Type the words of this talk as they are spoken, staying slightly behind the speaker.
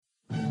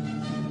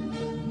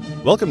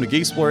Welcome to Geek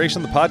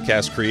Exploration, the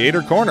podcast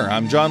Creator Corner.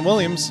 I'm John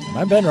Williams. And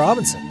I'm Ben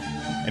Robinson.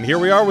 And here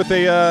we are with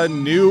a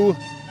new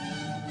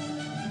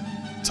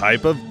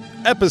type of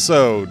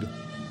episode.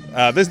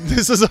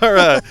 This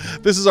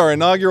is our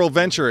inaugural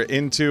venture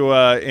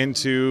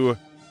into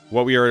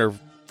what we are,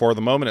 for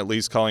the moment at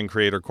least, calling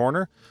Creator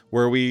Corner,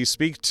 where we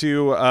speak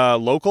to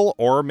local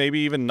or maybe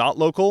even not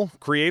local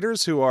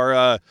creators who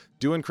are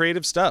doing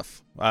creative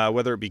stuff,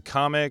 whether it be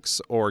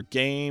comics or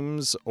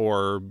games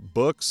or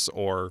books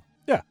or...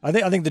 Yeah, I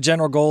think the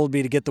general goal would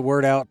be to get the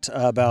word out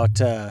about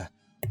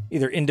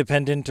either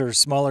independent or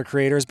smaller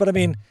creators. But I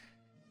mean,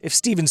 if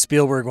Steven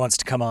Spielberg wants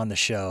to come on the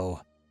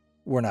show,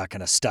 we're not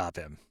going to stop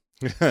him.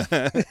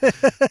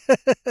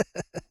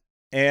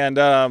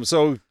 And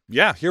so,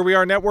 yeah, here we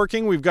are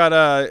networking. We've got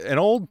an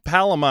old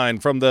pal of mine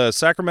from the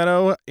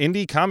Sacramento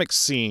indie comics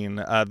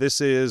scene. This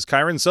is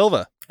Kyron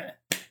Silva.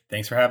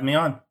 Thanks for having me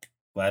on.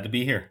 Glad to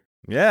be here.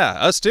 Yeah,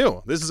 us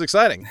too. This is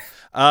exciting.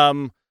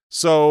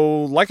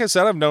 So, like I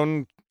said, I've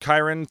known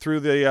Kyron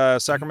through the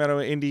Sacramento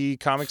indie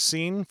comics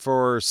scene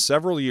for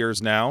several years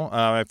now.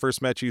 I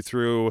first met you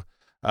through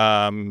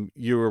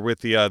you were with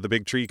the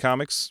Big Tree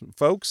Comics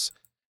folks,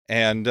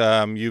 and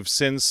you've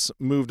since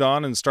moved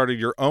on and started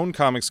your own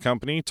comics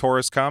company,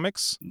 Taurus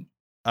Comics.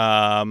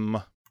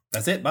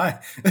 That's it. Bye.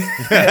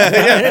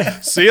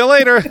 Yeah. See you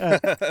later.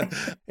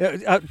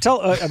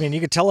 You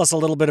could tell us a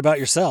little bit about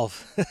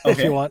yourself if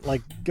Okay. you want.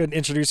 Like, go and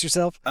introduce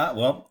yourself.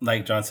 Well,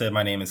 like John said,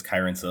 my name is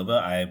Kyron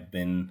Silva. I've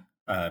been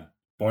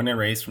born and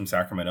raised from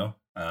Sacramento.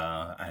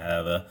 I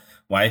have a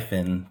wife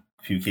and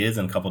a few kids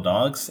and a couple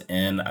dogs,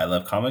 and I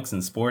love comics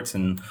and sports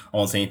and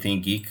almost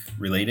anything geek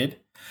related.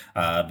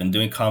 I've been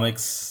doing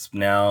comics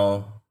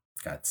now,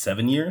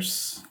 7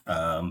 years.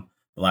 The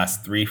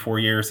last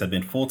 3-4 years have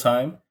been full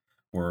time,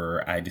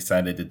 where I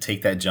decided to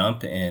take that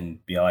jump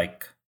and be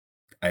like,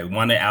 I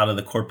wanted out of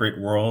the corporate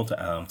world.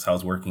 So I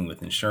was working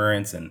with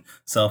insurance and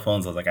cell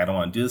phones. I was like, I don't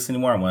want to do this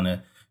anymore. I want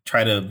to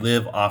try to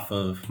live off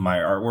of my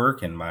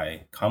artwork and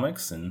my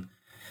comics. And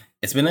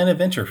it's been an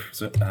adventure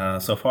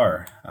so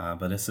far,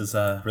 but this is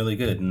really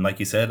good. And like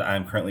you said,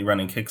 I'm currently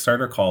running a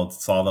Kickstarter called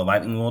Saw the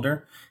Lightning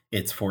Wielder.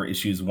 It's for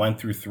issues 1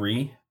 through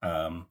 3.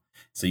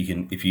 So you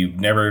can, if you've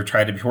never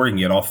tried it before, you can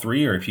get all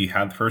 3, or if you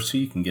have the first 2,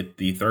 you can get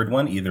the third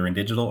one, either in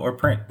digital or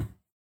print.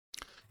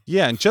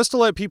 Yeah, and just to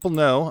let people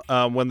know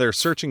when they're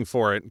searching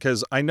for it,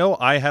 because I know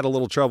I had a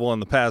little trouble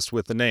in the past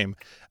with the name.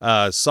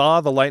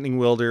 Saw the Lightning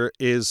Wielder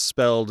is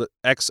spelled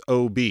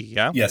XOB,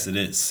 yeah? Yes, it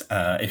is.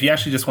 If you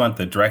actually just want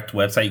the direct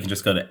website, you can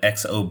just go to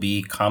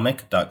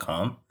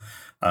xobcomic.com.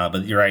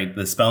 But you're right,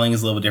 the spelling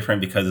is a little bit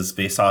different because it's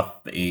based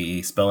off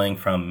a spelling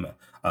from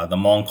the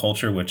Hmong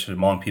culture, which the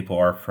Hmong people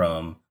are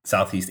from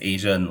Southeast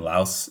Asia and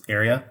Laos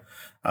area.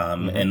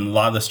 And a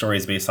lot of the story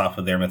is based off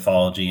of their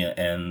mythology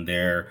and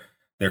their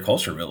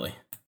culture, really.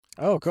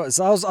 Oh, cool.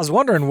 So I was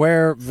wondering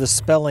where the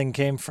spelling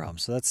came from.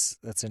 So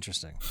that's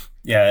interesting.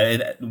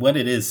 Yeah, what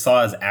it is,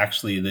 Saw is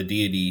actually the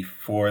deity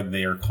for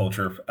their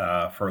culture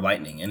for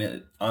lightning.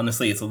 And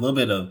honestly, it's a little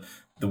bit of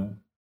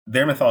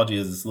their mythology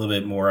is a little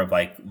bit more of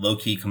like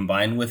Loki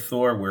combined with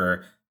Thor,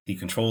 where he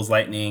controls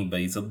lightning, but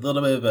he's a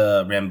little bit of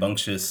a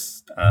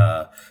rambunctious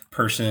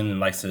person and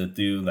likes to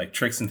do like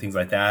tricks and things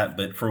like that.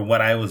 But for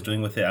what I was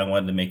doing with it, I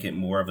wanted to make it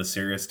more of a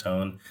serious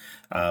tone,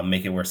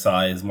 make it where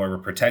Saw is more of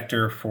a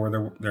protector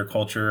for their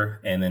culture.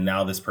 And then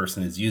now this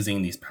person is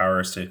using these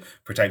powers to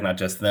protect not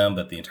just them,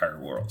 but the entire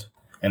world.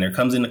 And there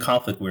comes into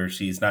conflict where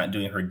she's not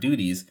doing her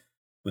duties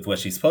with what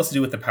she's supposed to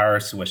do with the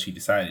powers to what she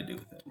decided to do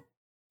with it.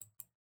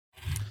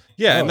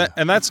 Yeah,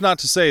 and that's not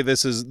to say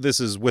this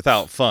is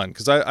without fun,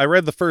 because I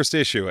read the first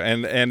issue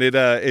and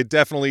it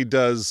definitely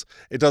does.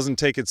 It doesn't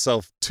take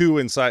itself too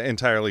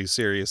entirely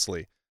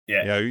seriously.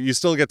 Yeah, you know, you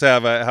still get to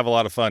have a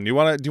lot of fun. Do you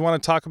want to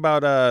talk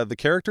about the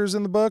characters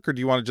in the book, or do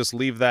you want to just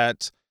leave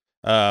that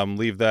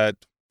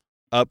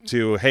up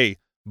to, hey,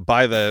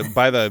 buy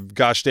the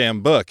gosh damn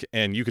book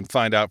and you can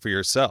find out for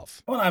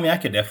yourself? Well, I mean, I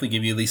could definitely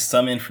give you at least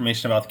some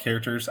information about the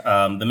characters.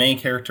 The main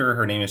character,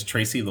 her name is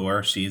Tracy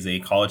Lore. She's a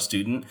college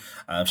student.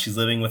 She's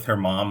living with her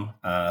mom,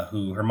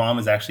 her mom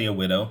is actually a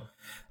widow.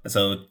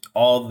 So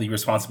all the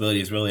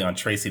responsibility is really on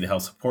Tracy to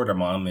help support her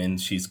mom. And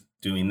she's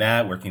doing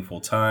that, working full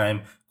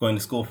time, going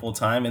to school full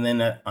time. And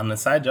then on the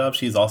side job,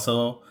 she's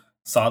also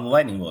Saw the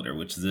Lightning Wielder,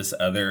 which is this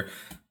other,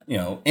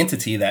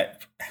 entity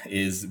that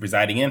is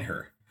residing in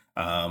her.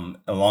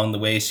 Along the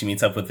way, she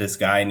meets up with this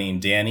guy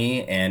named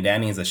Danny, and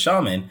Danny is a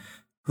shaman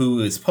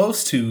who is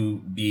supposed to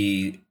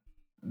be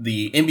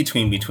the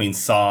in-between between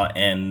Saw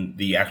and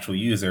the actual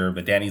user.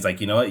 But Danny's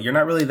like, you know what? You're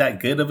not really that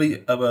good of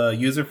a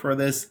user for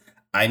this.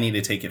 I need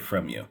to take it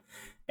from you.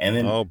 And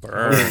then,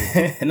 burn.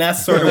 And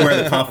that's sort of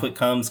where the conflict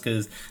comes,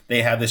 because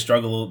they have this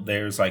struggle.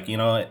 There's like,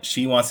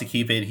 she wants to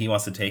keep it, he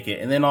wants to take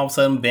it. And then all of a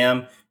sudden,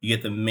 bam, you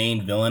get the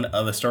main villain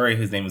of the story,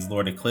 whose name is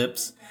Lord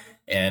Eclipse.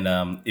 And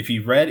if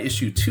you've read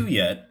issue 2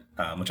 yet,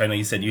 which I know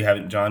you said you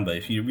haven't, John, but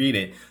if you read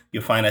it,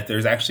 you'll find that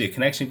there's actually a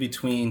connection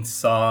between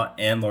Saw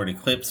and Lord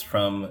Eclipse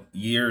from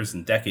years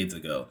and decades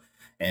ago.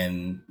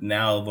 And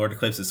now Lord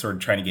Eclipse is sort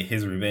of trying to get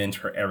his revenge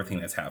for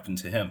everything that's happened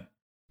to him.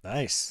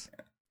 Nice.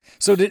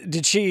 So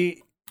did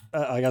she?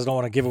 I guess I don't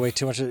want to give away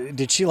too much.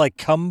 Did she like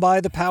come by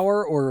the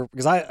power, or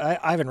because I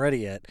haven't read it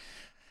yet?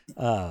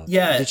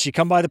 Yeah. Did she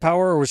come by the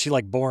power, or was she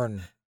like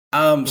born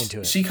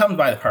into it? She comes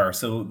by the power.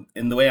 So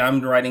in the way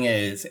I'm writing it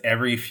is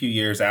every few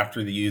years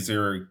after the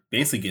user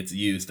basically gets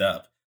used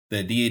up,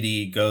 the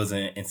deity goes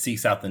in and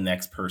seeks out the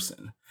next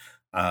person.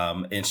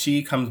 And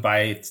she comes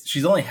by.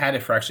 She's only had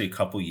it for actually a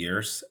couple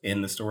years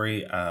in the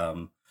story.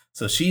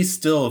 So she's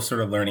still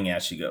sort of learning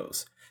as she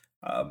goes.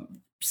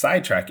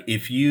 Sidetrack,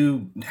 if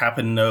you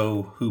happen to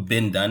know who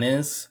Ben Dunn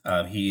is,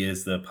 he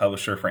is the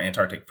publisher for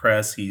Antarctic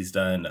Press. He's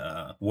done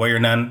Warrior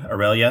Nun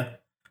Aurelia,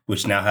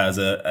 which now has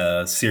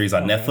a series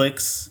on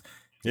Netflix.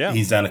 Yeah.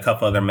 He's done a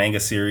couple other manga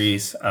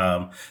series.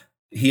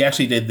 He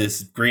actually did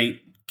this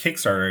great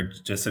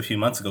Kickstarter just a few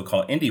months ago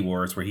called Indie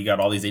Wars, where he got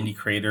all these indie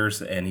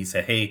creators and he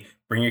said, hey,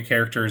 bring your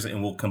characters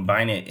and we'll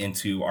combine it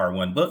into our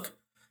one book.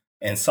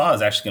 And Saw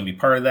is actually going to be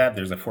part of that.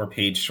 There's a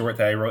 4-page short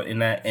that I wrote in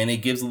that, and it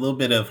gives a little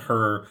bit of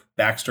her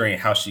backstory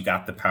and how she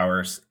got the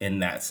powers in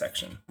that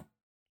section.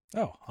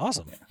 Oh,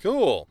 awesome. Yeah.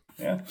 Cool.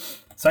 Yeah.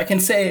 So I can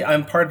say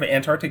I'm part of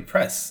Antarctic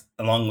Press,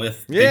 along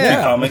with Big Yeah.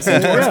 Two Comics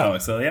and Toys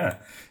Comics. So yeah.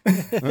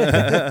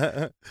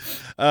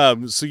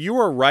 So you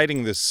are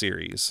writing this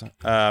series,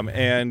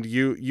 and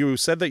you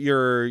said that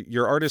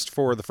your artist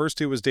for the first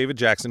two was David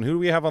Jackson. Who do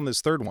we have on this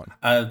third one?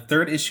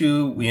 Third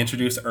issue, we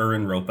introduced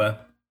Erwin Ropa.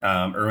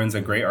 Erwin's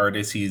a great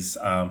artist. He's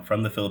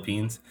from the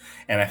Philippines,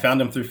 and I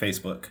found him through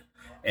Facebook.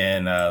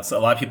 And so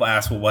a lot of people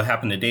ask, well, what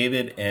happened to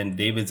David? And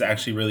David's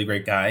actually a really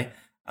great guy.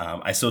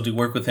 I still do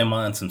work with him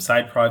on some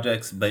side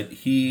projects, but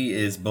he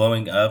is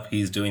blowing up.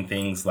 He's doing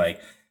things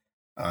like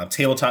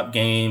tabletop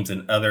games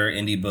and other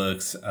indie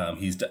books.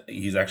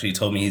 He's actually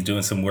told me he's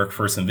doing some work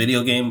for some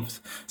video games.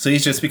 So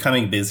he's just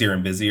becoming busier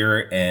and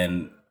busier,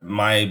 and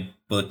my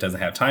book doesn't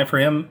have time for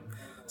him.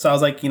 So I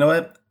was like, you know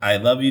what? I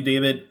love you,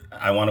 David.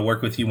 I want to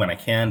work with you when I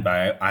can,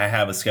 but I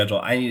have a schedule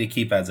I need to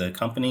keep as a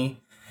company.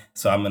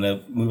 So I'm going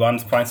to move on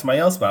to find somebody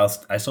else,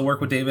 but I still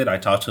work with David. I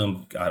talk to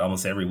him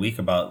almost every week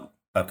about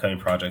upcoming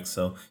projects.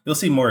 So you'll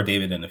see more of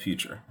David in the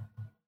future.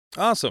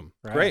 Awesome.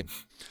 Right. Great.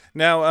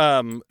 Now,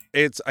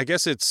 I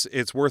guess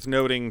it's worth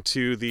noting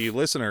to the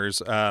listeners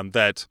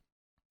that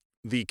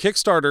the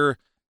Kickstarter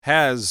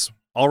has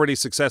already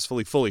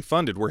successfully fully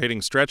funded. We're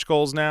hitting stretch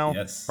goals now.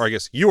 Yes. Or I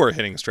guess you are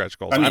hitting stretch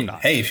goals. I mean, I'm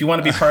not. hey, if you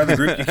want to be part of the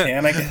group, you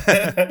can. I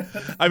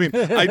guess. I mean,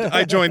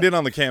 I joined in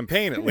on the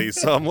campaign at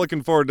least, so I'm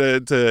looking forward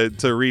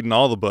to reading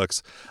all the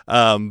books.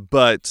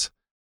 But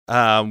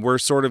we're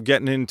sort of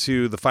getting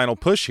into the final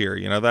push here.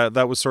 You know,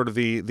 that was sort of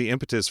the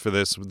impetus for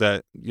this.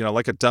 That, you know,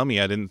 like a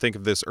dummy, I didn't think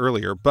of this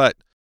earlier. But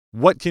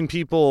what can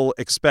people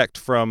expect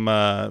from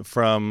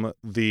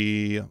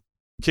the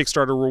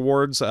Kickstarter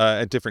rewards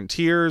at different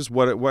tiers?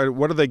 What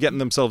are they getting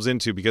themselves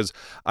into? Because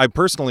I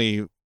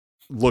personally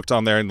looked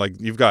on there and like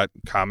you've got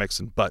comics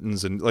and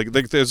buttons and like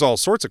there's all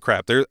sorts of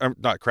crap. There,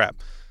 not crap.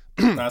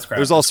 That's crap.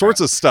 There's all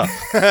sorts of stuff.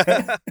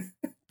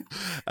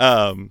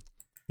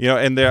 You know,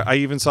 and there I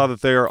even saw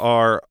that there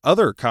are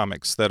other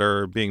comics that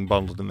are being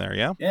bundled in there.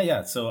 Yeah.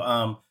 Yeah.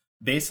 So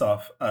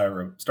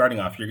starting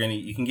off,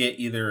 you can get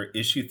either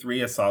issue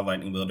 3 of Saw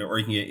Lightning Builder, or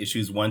you can get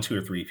issues 1, 2,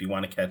 or 3 if you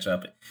want to catch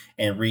up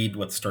and read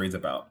what the story's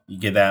about. You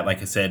get that,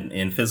 like I said,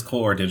 in physical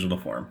or digital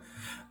form.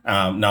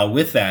 Now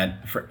with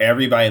that, for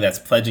everybody that's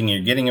pledging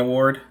your Getting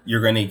Award,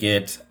 you're going to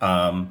get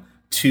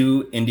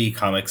 2 indie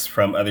comics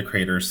from other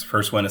creators.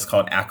 First one is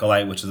called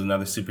Acolyte, which is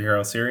another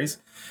superhero series.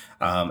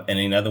 And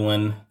another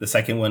one, the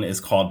second one is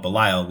called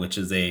Belial, which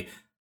is a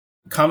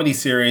comedy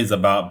series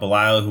about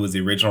Belial, who was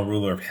the original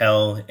ruler of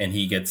hell, and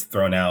he gets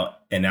thrown out,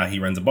 and now he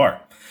runs a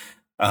bar.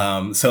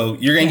 So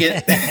you're gonna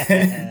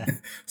get.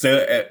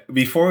 So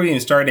before we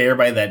even started,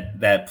 everybody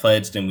that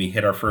pledged and we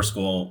hit our first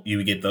goal, you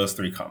would get those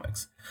 3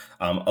 comics.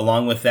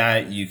 Along with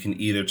that, you can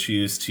either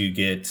choose to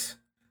get.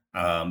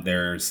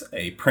 There's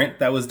a print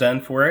that was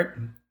done for it.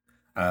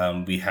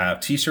 We have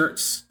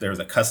T-shirts. There's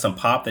a custom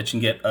pop that you can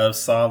get of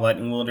Saw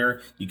Lightning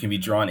Wielder. You can be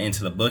drawn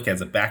into the book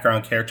as a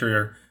background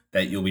character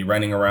that you'll be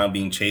running around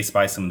being chased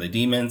by some of the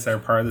demons that are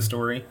part of the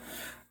story.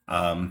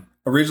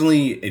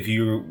 Originally, if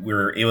you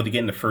were able to get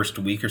in the first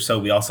week or so,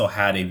 we also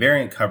had a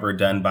variant cover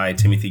done by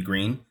Timothy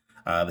Green,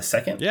 the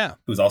second,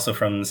 who's also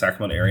from the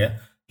Sacramento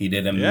area. He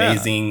did an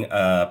amazing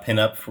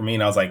pinup for me,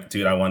 and I was like,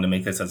 dude, I wanted to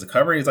make this as a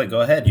cover. He's like,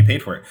 go ahead, you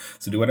paid for it,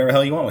 so do whatever the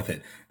hell you want with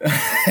it.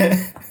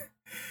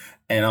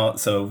 And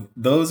so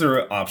those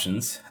are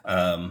options.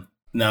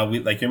 Now,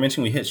 like you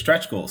mentioned, we hit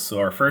stretch goals. So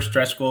our first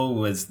stretch goal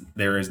was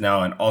there is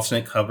now an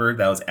alternate cover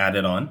that was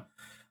added on.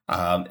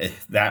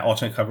 That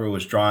alternate cover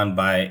was drawn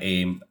by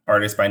an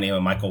artist by the name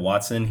of Michael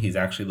Watson. He's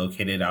actually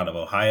located out of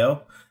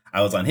Ohio.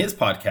 I was on his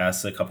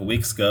podcast a couple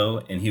weeks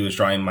ago, and he was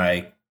drawing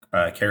my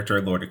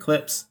character, Lord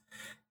Eclipse.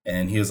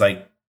 And he was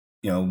like,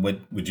 you know,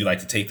 would you like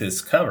to take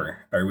this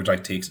cover? Or would you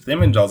like to take the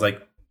image? I was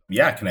like,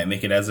 yeah, can I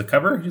make it as a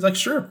cover? He's like,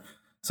 sure.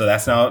 So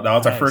that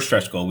was our first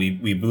stretch goal.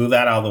 We blew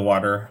that out of the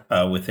water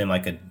within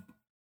like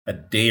a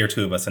day or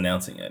 2 of us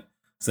announcing it.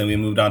 So then we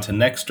moved on to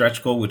next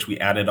stretch goal, which we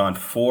added on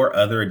 4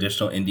 other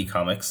additional indie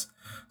comics.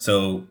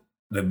 So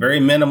the very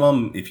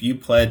minimum, if you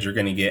pledge, you're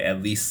going to get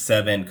at least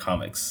 7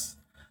 comics,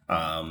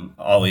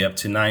 all the way up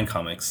to 9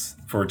 comics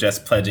for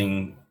just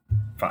pledging.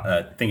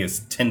 I think it's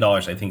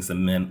 $10. I think it's the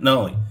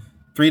no,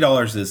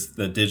 $3 is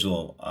the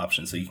digital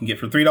option. So you can get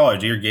for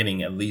 $3, you're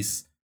getting at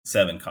least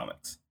 7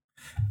 comics.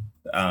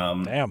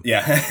 Damn.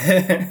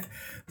 Yeah.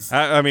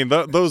 I mean,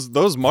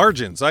 those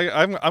margins.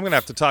 I'm gonna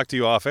have to talk to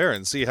you off air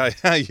and see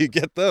how you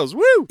get those.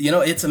 Woo!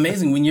 It's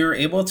amazing when you're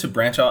able to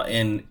branch out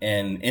and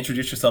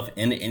introduce yourself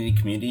in any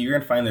community. You're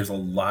gonna find there's a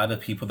lot of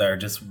people that are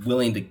just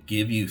willing to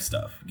give you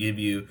stuff, give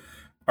you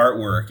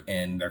artwork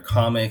and their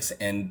comics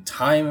and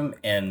time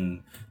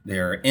and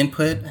their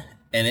input,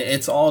 and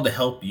it's all to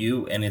help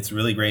you. And it's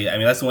really great. I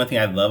mean, that's the one thing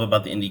I love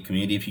about the indie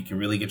community. If you can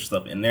really get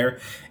yourself in there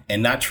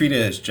and not treat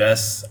it as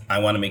just I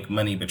want to make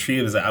money, but treat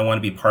it as I want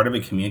to be part of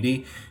a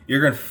community,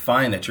 you're going to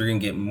find that you're going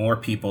to get more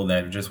people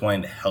that are just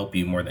wanting to help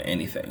you more than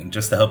anything,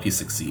 just to help you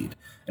succeed.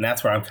 And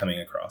that's where I'm coming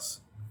across.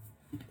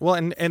 Well,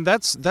 and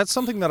that's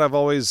something that I've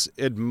always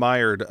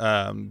admired,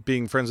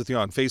 being friends with you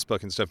on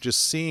Facebook and stuff.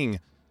 Just seeing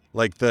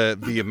like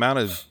the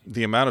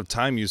amount of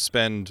time you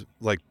spend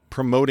like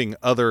promoting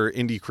other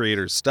indie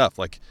creators' stuff.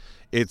 Like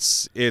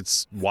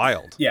it's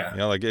wild.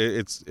 Yeah. Like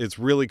it's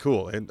really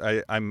cool, and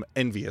I'm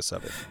envious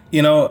of it.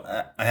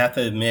 I have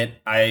to admit,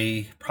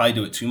 I probably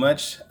do it too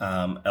much.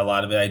 A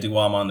lot of it I do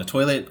while I'm on the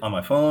toilet on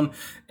my phone,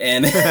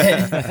 and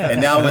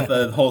and now with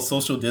the whole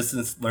social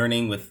distance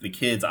learning with the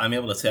kids, I'm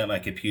able to sit at my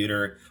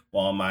computer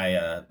while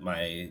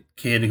my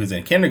kid who's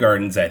in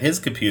kindergarten's at his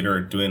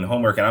computer doing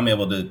homework, and I'm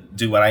able to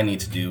do what I need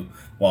to do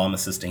while I'm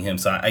assisting him.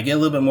 So I get a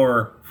little bit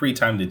more free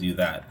time to do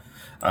that.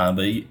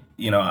 But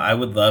I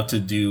would love to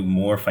do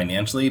more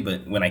financially,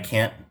 but when I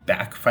can't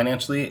back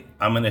financially,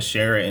 I'm going to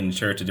share it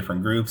to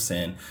different groups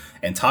and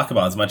talk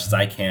about as much as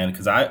I can.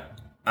 Because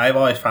I've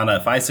always found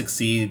out if I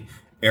succeed,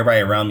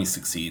 everybody around me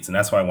succeeds. And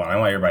that's what I want. I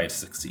want everybody to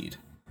succeed.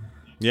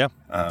 Yeah.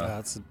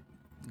 That's a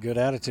good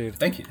attitude.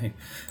 Thank you.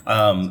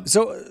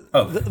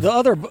 The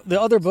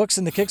other books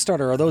in the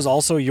Kickstarter, are those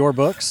also your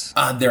books?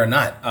 They're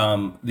not.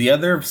 The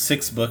other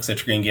 6 books that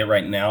you're going to get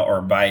right now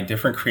are by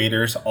different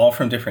creators, all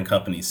from different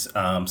companies.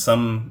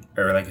 Some,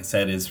 or like I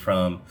said, is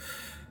from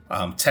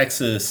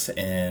Texas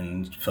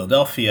and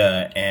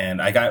Philadelphia.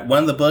 And I got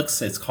one of the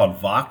books. It's called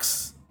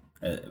Vox.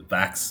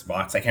 Vox.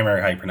 I can't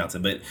remember how you pronounce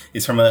it, but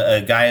it's from a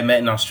guy I met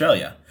in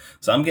Australia.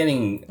 So I'm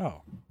getting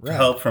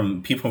help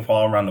from people from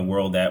all around the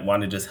world that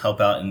want to just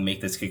help out and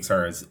make this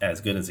Kickstarter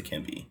as good as it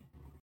can be.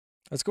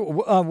 That's cool.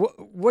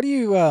 What do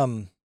you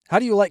how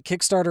do you like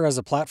Kickstarter as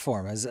a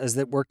platform? Has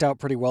it worked out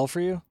pretty well for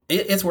you?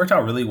 It's worked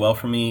out really well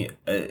for me,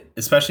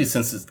 especially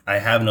since I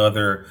have no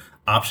other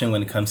option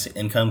when it comes to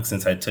income,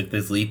 since I took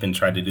this leap and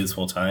tried to do this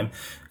full time,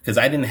 because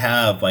I didn't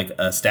have like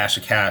a stash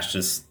of cash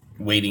just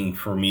waiting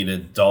for me to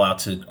dole out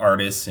to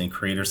artists and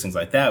creators, things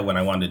like that, when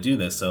I wanted to do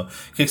this. So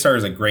Kickstarter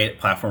is a great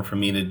platform for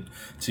me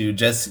to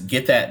just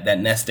get that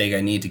nest egg I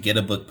need to get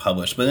a book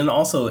published. But then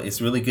also it's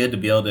really good to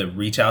be able to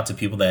reach out to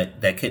people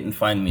that couldn't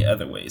find me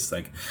other ways.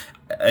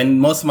 And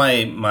most of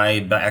my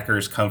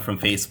backers come from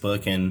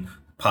Facebook and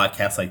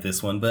podcasts like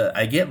this one, but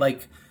I get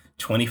like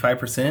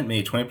 25%,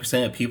 maybe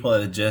 20% of people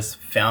that just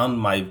found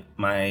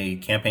my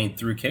campaign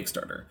through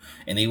Kickstarter,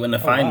 and they wouldn't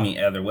have found me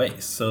other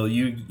ways. So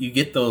you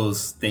get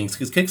those things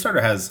because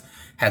Kickstarter has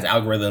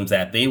algorithms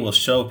that they will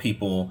show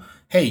people,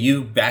 hey,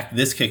 you backed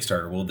this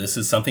Kickstarter. Well, this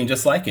is something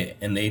just like it,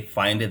 and they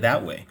find it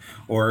that way.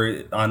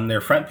 Or on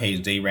their front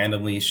page, they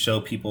randomly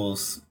show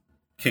people's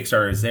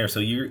Kickstarters there.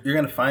 So you're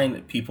going to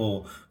find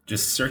people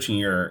just searching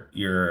your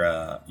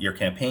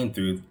campaign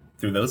through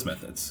those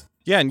methods.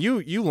 Yeah, and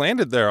you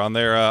landed there on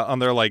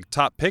their like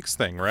top picks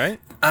thing,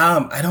 right?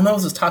 I don't know if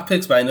it was top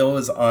picks, but I know it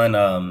was on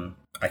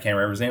I can't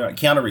remember his name.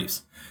 Keanu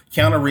Reeves.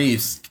 Keanu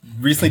Reeves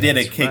recently did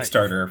a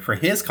Kickstarter for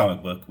his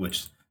comic book,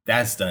 which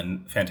that's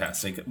done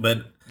fantastic.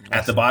 But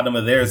at the bottom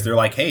of theirs, they're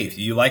like, "Hey, if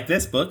you like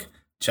this book,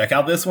 check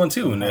out this one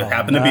too." And it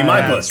happened to be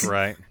my book. That's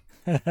right.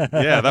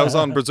 Yeah, that was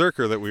on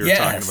Berserker that we were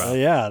talking about.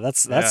 Yeah,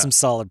 that's some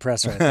solid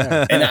press right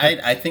there. And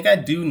I think I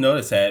do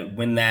notice that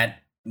when that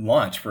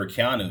launch for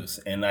Keanu's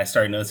and I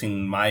started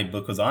noticing my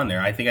book was on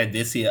there, I think I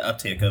did see an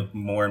uptick of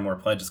more and more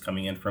pledges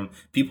coming in from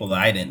people that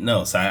I didn't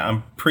know. So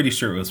I'm pretty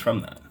sure it was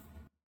from that.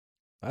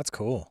 That's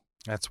cool.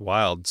 That's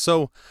wild.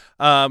 So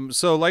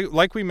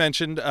like we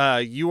mentioned,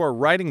 you are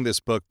writing this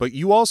book, but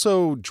you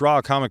also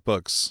draw comic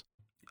books.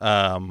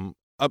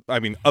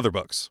 Other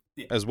books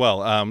as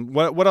well.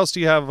 What else do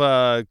you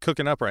have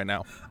cooking up right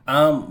now?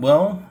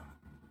 Well,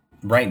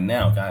 right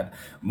now,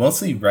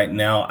 mostly right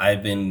now,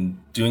 I've been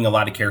doing a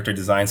lot of character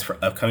designs for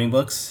upcoming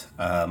books.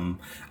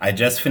 I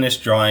just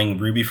finished drawing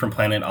Ruby from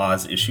Planet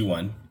Oz issue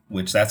 1,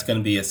 which that's going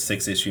to be a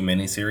 6-issue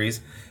miniseries,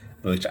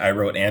 which I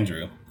wrote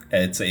Andrew.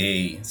 It's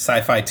a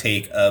sci-fi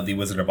take of the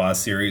Wizard of Oz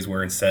series,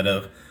 where instead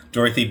of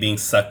Dorothy being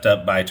sucked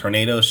up by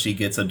tornadoes, she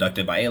gets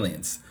abducted by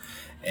aliens.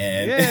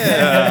 And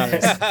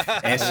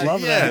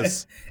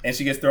and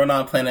she gets thrown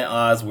on Planet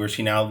Oz, where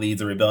she now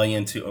leads a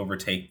rebellion to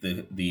overtake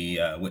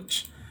the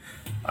witch.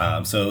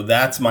 So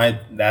that's my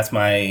next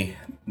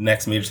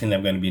major thing that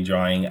I'm going to be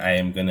drawing. I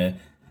am going to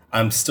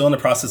I'm still in the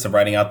process of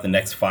writing out the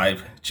next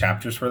 5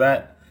 chapters for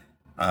that.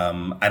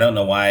 I don't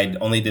know why I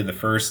only did the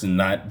first and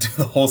not do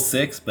the whole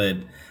 6, but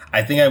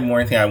I think I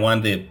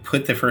wanted to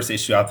put the first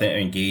issue out there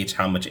and gauge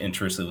how much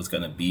interest it was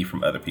going to be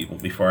from other people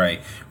before I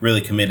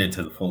really committed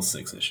to the full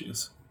 6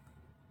 issues.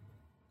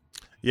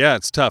 Yeah,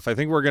 it's tough. I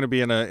think we're going to be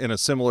in a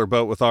similar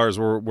boat with ours,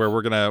 where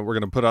we're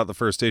gonna put out the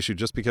first issue,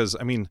 just because,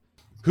 I mean,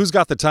 who's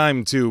got the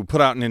time to put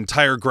out an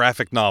entire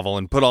graphic novel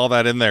and put all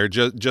that in there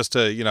just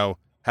to, you know,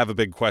 have a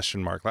big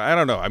question mark? I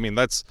don't know. I mean,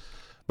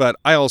 but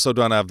I also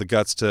don't have the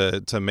guts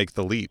to make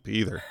the leap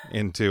either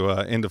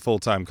into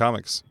full-time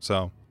comics.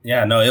 So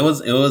yeah, no, it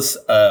was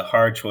a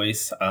hard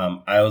choice.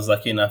 I was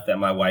lucky enough that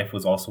my wife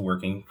was also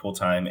working full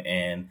time,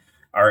 and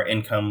our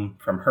income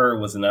from her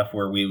was enough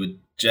where we would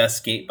just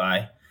skate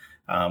by.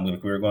 We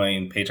were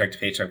going paycheck to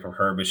paycheck from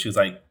her, but she was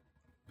like,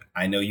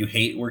 I know you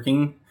hate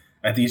working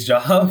at these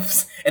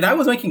jobs. And I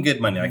was making good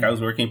money. Like, I was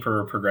working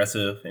for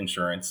Progressive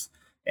Insurance.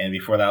 And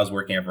before that, I was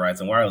working at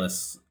Verizon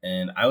Wireless,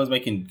 and I was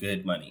making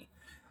good money.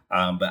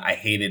 But I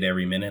hated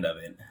every minute of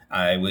it.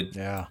 I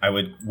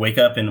would wake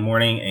up in the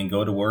morning and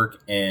go to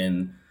work,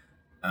 and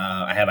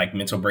I had like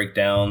mental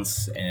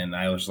breakdowns, and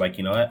I was like,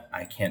 you know what?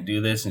 I can't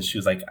do this. And she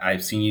was like,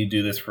 I've seen you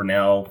do this for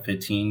now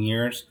 15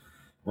 years,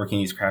 working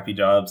these crappy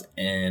jobs,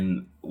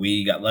 and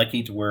we got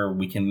lucky to where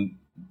we can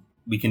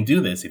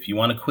do this. If you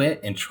want to quit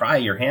and try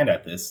your hand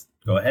at this,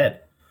 go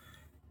ahead.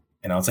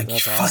 And I was like,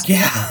 That's fuck awesome.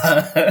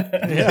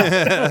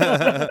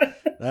 yeah.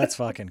 That's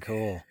fucking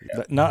cool.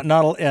 Yeah. But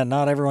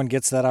not everyone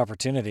gets that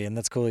opportunity, and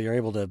that's cool. You're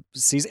able to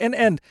seize,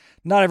 and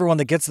not everyone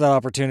that gets that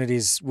opportunity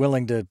is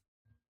willing to,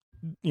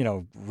 you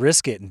know,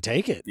 risk it and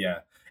take it. Yeah.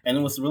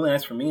 And what's really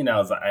nice for me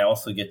now is I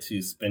also get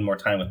to spend more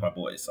time with my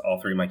boys, all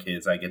 3 of my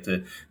kids. I get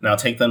to now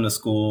take them to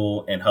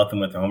school and help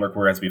them with their homework,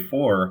 whereas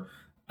before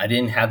I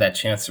didn't have that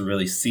chance to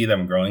really see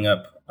them growing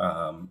up,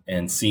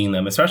 and seeing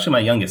them, especially my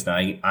youngest now.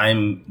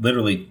 I'm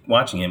literally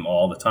watching him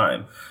all the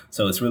time.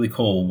 So it's really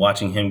cool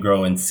watching him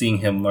grow and seeing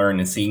him learn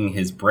and seeing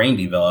his brain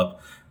develop,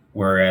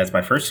 whereas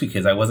my first 2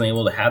 kids, I wasn't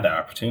able to have that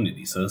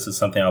opportunity. So this is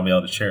something I'll be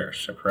able to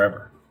cherish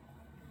forever.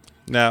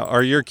 now,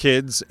 are your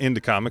kids into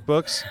comic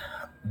books?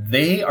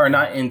 They are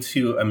not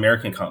into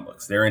American comic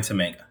books. They're into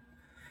manga.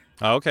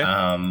 Oh, okay.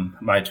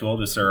 My 2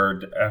 oldest are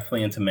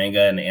definitely into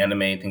manga and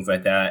anime and things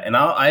like that. And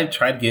I've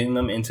tried getting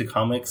them into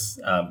comics,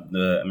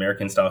 the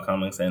American style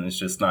comics, and it's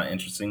just not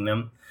interesting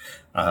them.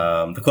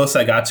 The closest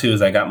I got to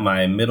is I got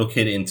my middle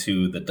kid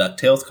into the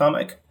DuckTales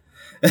comic.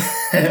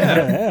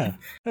 Yeah.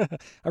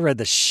 I read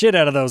the shit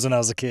out of those when I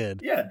was a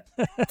kid. Yeah,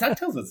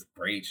 DuckTales is a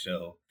great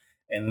show.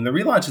 And the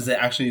relaunch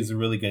is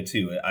really good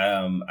too.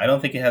 I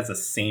don't think it has the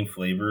same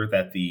flavor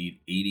that the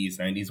 80s,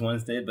 90s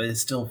ones did, but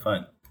it's still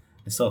fun.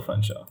 It's still a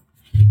fun show.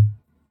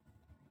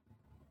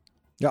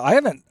 Yeah, I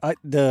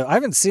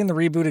haven't seen the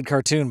rebooted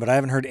cartoon, but I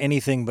haven't heard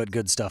anything but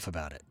good stuff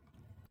about it.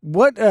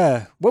 What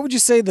would you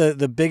say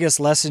the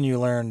biggest lesson you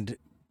learned,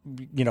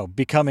 you know,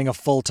 becoming a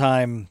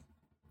full-time,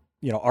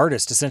 you know,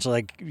 artist, essentially,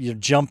 like, you're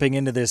jumping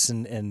into this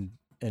and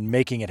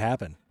making it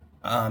happen?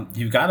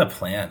 You've got to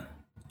plan.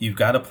 You've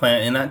got to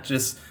plan, and not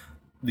just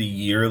the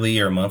yearly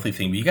or monthly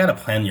thing, but you got to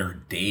plan your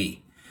day.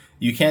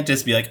 You can't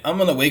just be like, I'm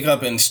going to wake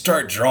up and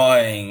start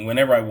drawing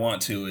whenever I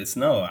want to. It's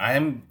no, I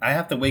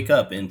have to wake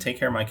up and take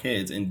care of my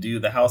kids and do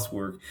the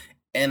housework.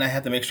 And I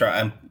have to make sure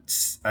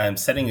I'm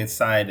setting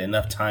aside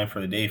enough time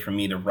for the day for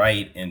me to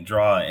write and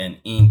draw and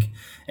ink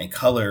and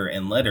color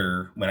and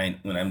letter when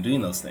I'm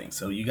doing those things.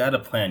 So you got to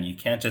plan. You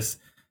can't just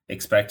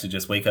expect to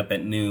just wake up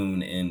at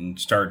noon and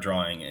start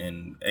drawing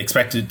and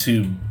expect it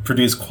to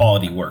produce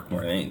quality work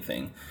more than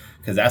anything.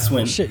 Because that's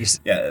when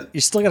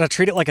you still got to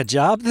treat it like a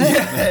job then.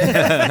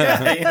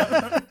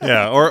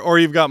 Yeah, or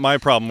you've got my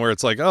problem where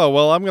it's like, oh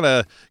well, I'm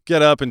gonna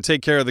get up and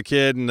take care of the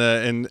kid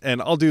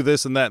and I'll do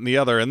this and that and the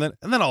other, and then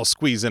I'll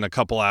squeeze in a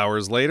couple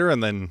hours later,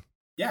 and then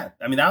yeah,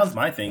 I mean, that was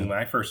my thing when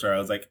I first started. I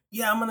was like,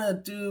 yeah, I'm gonna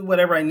do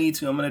whatever I need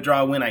to. I'm gonna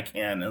draw when I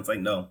can. And it's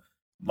like, no,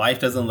 life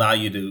doesn't allow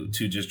you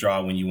to just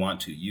draw when you want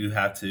to. You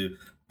have to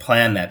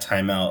plan that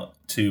time out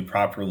to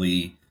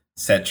properly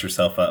set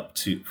yourself up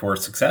for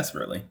success,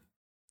 really.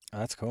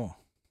 That's cool.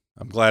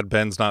 I'm glad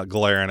Ben's not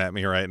glaring at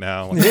me right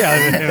now.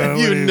 Yeah,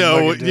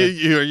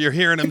 you're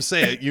hearing him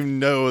say it. You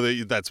know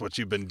that's what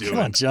you've been doing. Come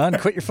on, John,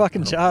 quit your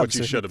fucking job. What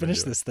you should have been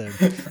finish doing. this thing.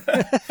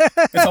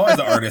 It's always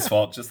the artist's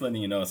fault. Just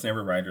letting you know, it's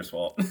never writer's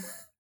fault.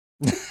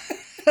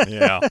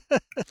 Yeah.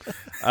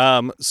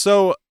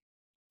 So,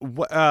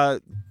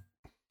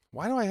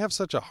 why do I have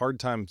such a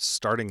hard time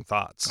starting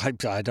thoughts?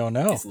 I don't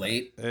know. It's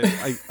late.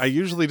 I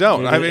usually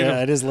don't. I mean,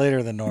 it is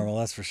later than normal.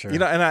 That's for sure. You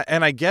know,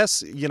 and I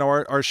guess, you know,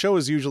 our show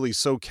is usually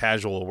so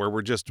casual where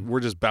we're just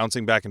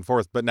bouncing back and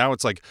forth. But now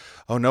it's like,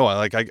 oh no,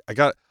 I got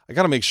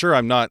to make sure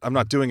I'm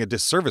not doing a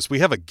disservice. We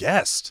have a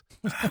guest.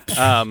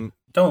 Don't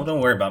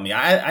worry about me.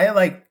 I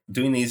like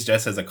doing these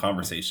just as a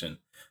conversation.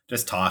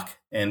 Just talk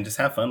and just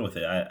have fun with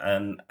it.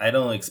 I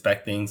don't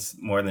expect things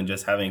more than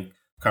just having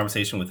a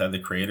conversation with other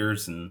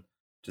creators and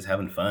just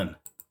having fun.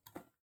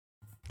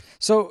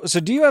 So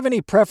do you have any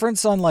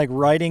preference on like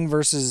writing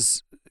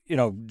versus, you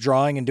know,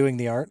 drawing and doing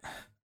the art?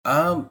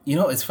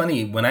 It's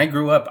funny. When I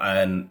grew up,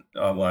 when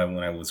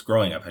I was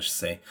growing up, I should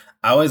say,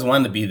 I always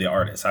wanted to be the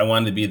artist. I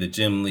wanted to be the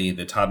Jim Lee,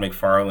 the Todd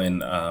McFarlane,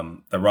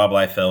 the Rob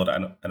Liefeld. I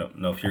don't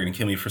know if you're gonna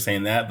kill me for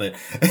saying that, but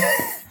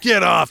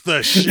Get off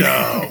the show.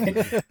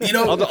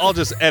 I'll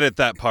just edit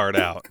that part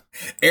out.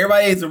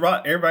 Everybody hates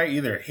Rob. Everybody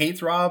either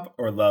hates Rob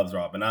or loves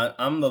Rob, and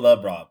I'm the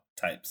love Rob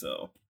type.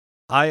 So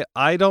I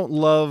don't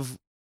love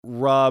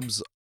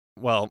Rob's.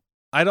 Well,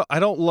 I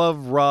don't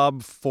love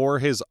Rob for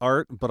his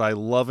art, but I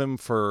love him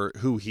for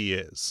who he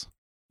is.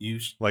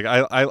 Like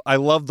I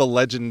love the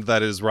legend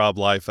that is Rob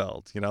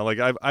Liefeld. You know, like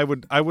I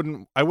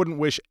wouldn't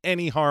wish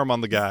any harm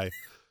on the guy,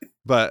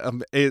 but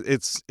it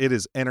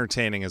is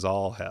entertaining as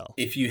all hell.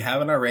 If you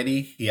haven't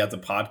already, he has a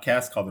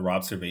podcast called The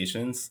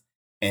Robservations,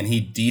 and he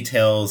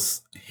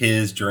details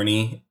his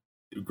journey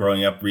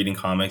growing up reading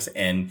comics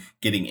and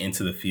getting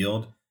into the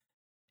field.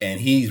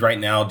 And he's right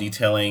now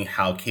detailing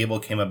how cable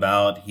came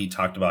about. He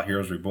talked about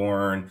Heroes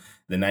Reborn,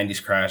 the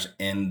 90s crash,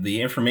 and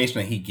the information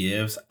that he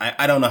gives.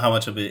 I don't know how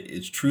much of it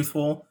is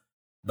truthful,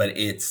 but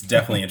it's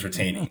definitely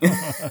entertaining.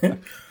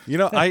 You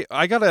know,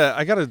 I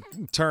gotta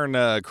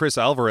turn Chris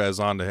Alvarez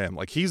onto him.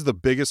 Like, he's the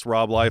biggest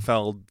Rob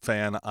Liefeld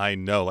fan I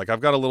know. Like,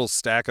 I've got a little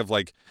stack of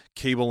like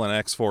Cable and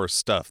X-Force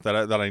stuff that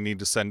I need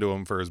to send to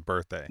him for his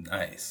birthday.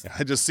 Nice.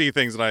 I just see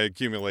things and I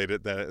accumulate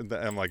it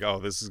that I'm like, oh,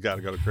 this has got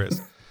to go to Chris.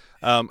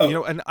 You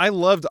know, and I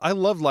loved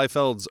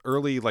Liefeld's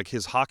early, like,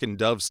 his Hawk and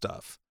Dove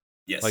stuff.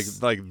 Yes.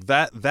 Like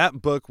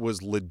that book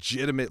was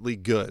legitimately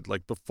good,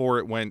 like, before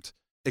it went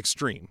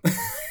extreme.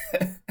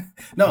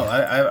 No,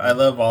 I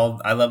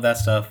love that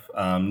stuff.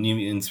 New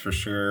Mutants for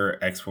sure,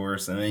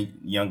 X-Force, and then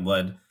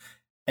Youngblood.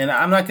 And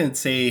I'm not going to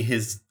say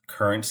his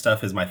current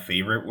stuff is my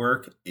favorite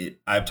work.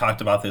 I've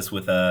talked about this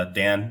with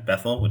Dan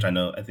Bethel, which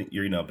I think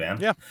you know Dan.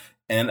 Yeah.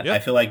 And yep. I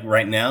feel like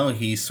right now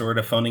he's sort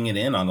of phoning it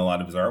in on a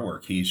lot of his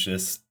artwork. He's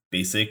just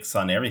basics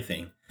on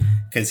everything,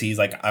 because he's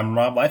like, I'm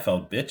Rob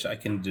Liefeld, bitch. I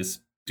can just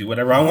do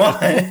whatever I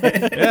want.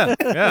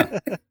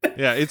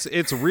 yeah.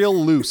 It's real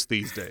loose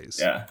these days.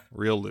 Yeah,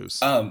 real loose.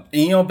 Ben,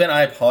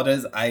 I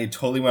apologize. I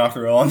totally went off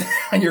the rail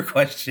on your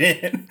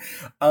question.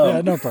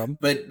 Yeah, no problem.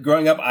 But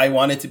growing up, I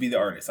wanted to be the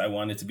artist. I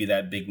wanted to be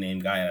that big name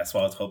guy. That's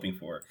what I was hoping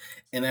for.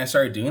 And I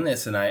started doing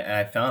this, and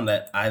I found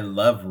that I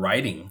love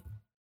writing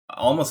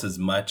almost as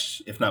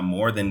much, if not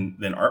more, than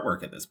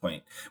artwork at this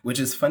point, which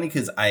is funny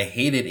because I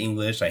hated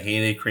English, I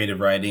hated creative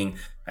writing,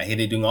 I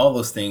hated doing all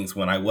those things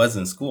when I was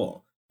in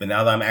school. But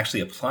now that I'm actually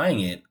applying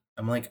it,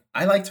 I'm like,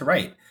 I like to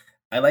write.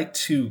 I like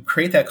to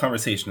create that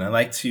conversation. I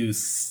like to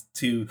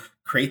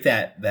create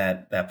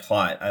that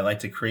plot. I like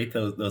to create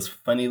those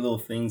funny little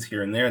things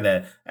here and there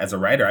that as a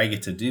writer I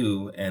get to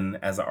do, and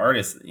as an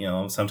artist, you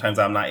know, sometimes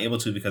I'm not able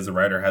to because the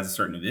writer has a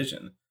certain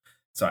vision.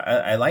 So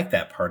I like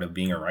that part of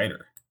being a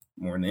writer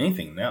more than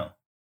anything now.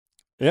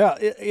 Yeah,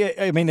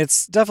 I mean,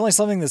 it's definitely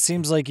something that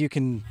seems like you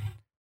can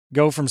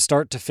go from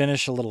start to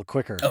finish a little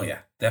quicker. Oh yeah,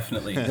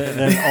 definitely.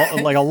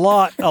 Like a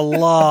lot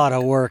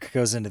of work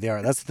goes into the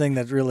art. That's the thing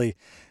that really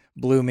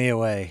blew me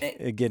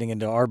away getting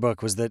into our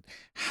book, was that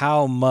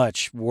how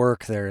much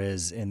work there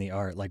is in the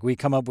art. Like, we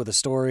come up with a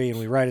story and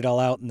we write it all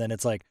out, and then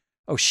it's like,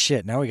 oh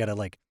shit, now we got to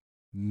like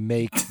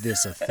make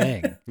this a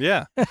thing.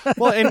 Yeah.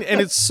 Well, and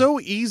it's so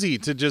easy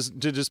to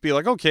just be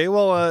like, okay,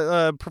 well,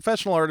 a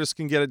professional artist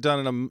can get it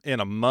done in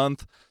a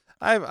month.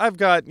 I've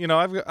got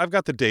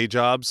the day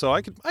job, so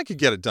I could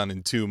get it done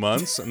in 2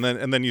 months, and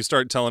then you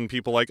start telling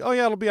people like, oh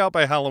yeah, it'll be out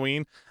by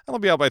Halloween, it'll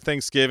be out by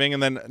Thanksgiving,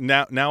 and then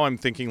now I'm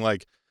thinking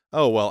like,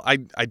 oh well,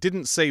 I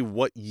didn't say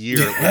what year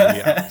it would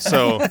be out,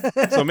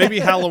 so maybe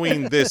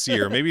Halloween this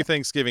year, maybe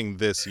Thanksgiving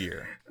this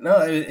year.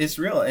 No, it's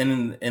real,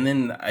 and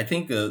then I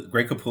think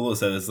Greg Capullo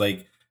said it's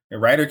like a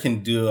writer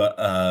can do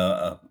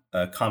a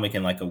comic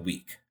in like a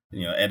week,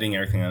 you know, editing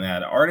everything on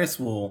that. Artists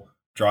will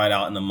draw it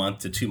out in a month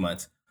to 2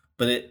 months,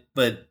 but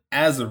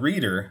as a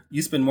reader,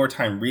 you spend more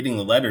time reading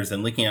the letters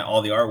and looking at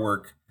all the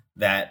artwork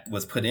that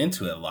was put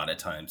into it. A lot of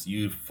times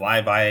you fly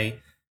by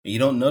and you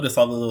don't notice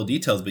all the little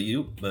details,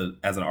 but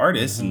as an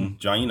artist, and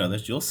John, you know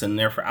this, you'll sit in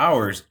there for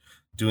hours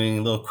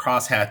doing little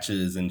cross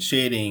hatches and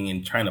shading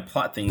and trying to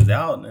plot things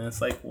out. And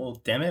it's like,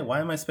 well, damn it, why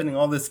am I spending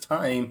all this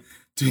time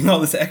doing all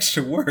this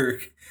extra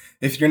work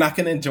if you're not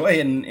going to enjoy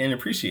it and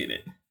appreciate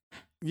it?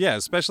 Yeah,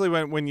 especially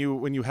when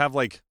you have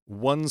like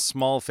one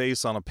small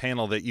face on a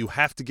panel that you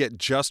have to get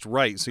just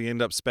right, so you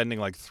end up spending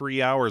like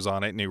 3 hours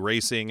on it and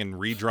erasing and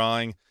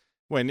redrawing,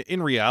 when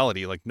in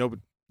reality, like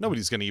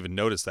nobody's going to even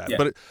notice that.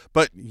 Yeah.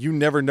 But you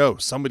never know.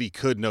 Somebody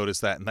could notice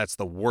that, and that's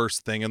the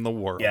worst thing in the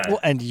world. Yeah. Well,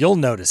 and you'll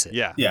notice it.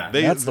 Yeah.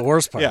 That's the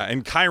worst part. Yeah,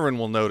 and Kyron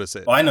will notice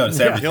it. Oh, I notice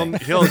everything.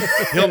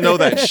 He'll know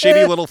that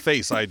shitty little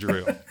face I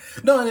drew.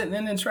 No,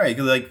 and it's right,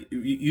 because like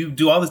you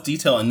do all this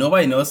detail and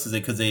nobody notices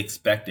it because they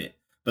expect it.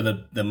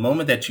 But the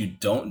moment that you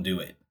don't do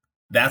it,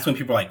 that's when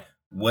people are like,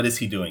 what is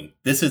he doing?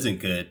 This isn't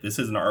good. This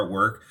isn't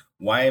artwork.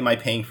 Why am I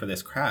paying for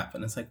this crap?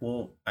 And it's like,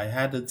 well, I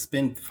had to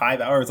spend 5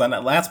 hours on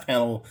that last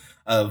panel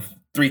of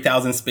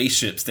 3,000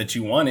 spaceships that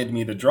you wanted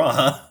me to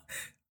draw.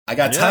 I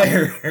got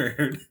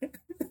tired.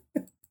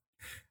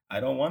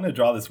 I don't want to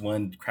draw this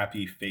one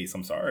crappy face.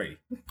 I'm sorry.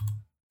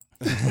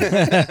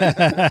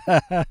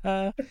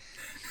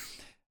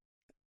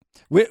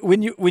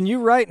 When you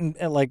write and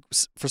like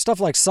for stuff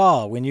like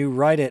Saw, when you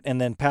write it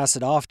and then pass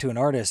it off to an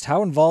artist,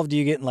 how involved do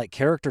you get in like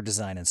character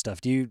design and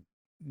stuff? Do you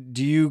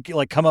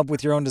like come up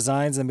with your own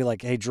designs and be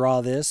like, hey,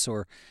 draw this,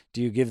 or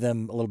do you give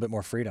them a little bit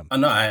more freedom?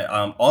 No,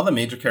 I all the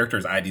major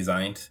characters I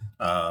designed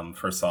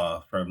for Saw,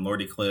 from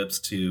Lord Eclipse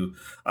to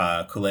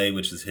Kool-Aid,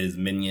 which is his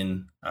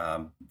minion,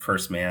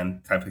 first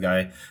man type of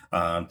guy,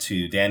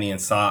 to Danny and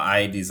Saw.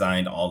 I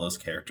designed all those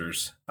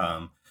characters,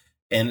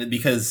 and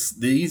because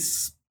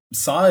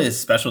Saw is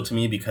special to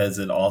me because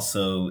it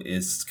also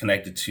is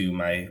connected to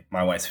my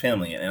wife's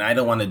family, and I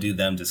don't want to do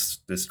them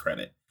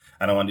discredit.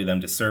 I don't want to do them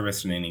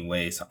disservice in any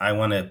way. So I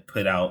want to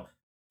put out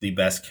the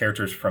best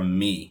characters from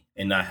me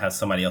and not have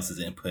somebody else's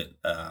input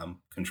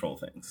control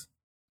things.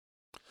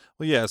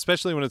 Well, yeah,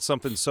 especially when it's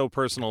something so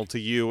personal to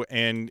you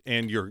and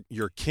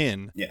your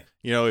kin. Yeah.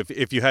 You know,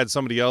 if you had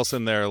somebody else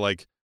in there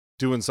like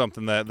doing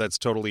something that's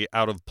totally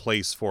out of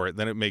place for it,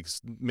 then it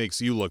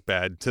makes you look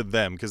bad to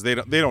them because they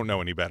don't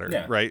know any better,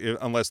 Yeah. right?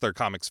 Unless they're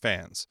comics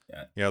fans.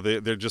 Yeah. You know,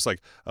 they're just like,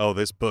 oh,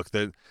 this book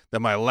that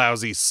my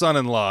lousy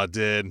son-in-law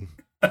did,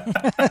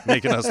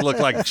 making us look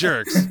like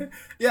jerks.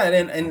 Yeah,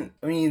 and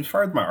I mean, as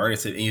far as my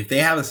artists, if they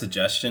have a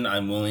suggestion,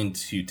 I'm willing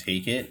to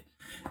take it.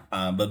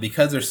 But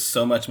because there's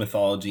so much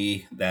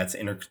mythology that's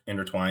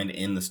intertwined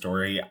in the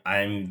story,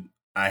 I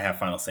have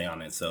final say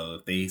on it.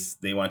 So if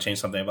they want to change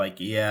something, I'm like,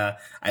 yeah,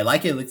 I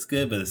like it, it looks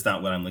good, but it's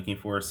not what I'm looking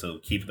for. So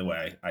keep it the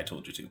way I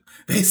told you to,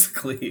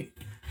 basically.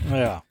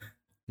 Yeah.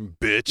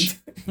 Bitch.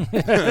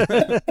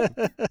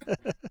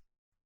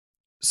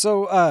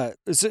 So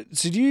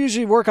do you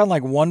usually work on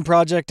like one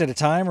project at a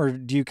time, or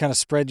do you kind of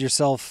spread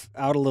yourself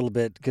out a little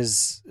bit?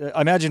 Because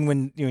I imagine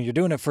when you're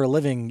doing it for a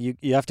living,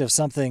 you have to have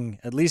something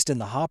at least in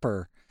the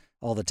hopper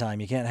all the time.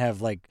 You can't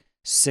have like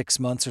 6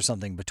 months or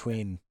something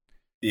between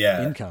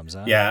incomes.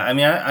 Huh? Yeah, I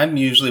mean, I'm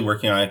usually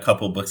working on a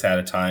couple books at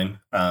a time.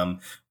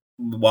 During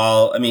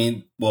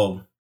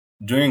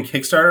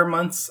Kickstarter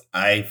months,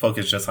 I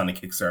focus just on a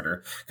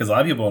Kickstarter because a lot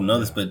of people don't know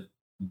this, but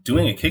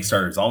doing a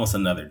Kickstarter is almost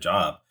another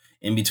job.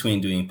 In between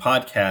doing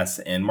podcasts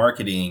and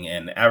marketing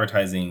and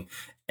advertising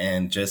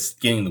and just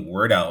getting the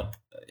word out,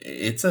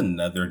 it's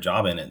another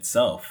job in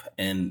itself.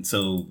 And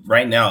so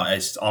right now,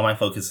 all my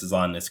focus is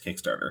on this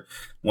Kickstarter.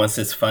 Once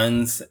it's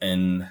funds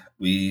and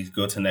we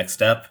go to the next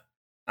step,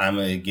 I'm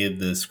going to give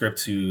the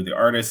script to the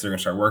artist. They're going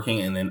to start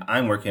working. And then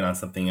I'm working on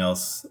something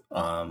else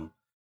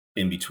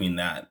in between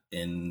that.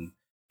 And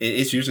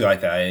it's usually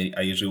like that.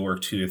 I usually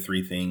work 2 to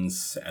 3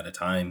 things at a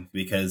time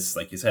because,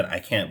 like you said, I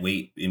can't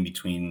wait in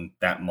between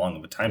that long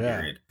of a time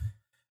period.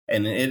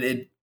 And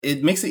it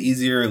makes it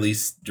easier, at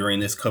least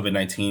during this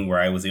COVID-19, where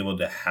I was able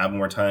to have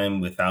more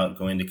time without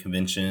going to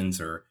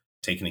conventions or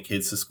taking the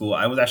kids to school.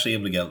 I was actually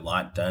able to get a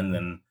lot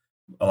done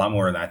a lot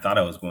more than I thought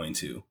I was going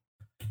to.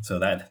 So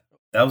that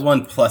was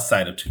one plus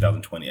side of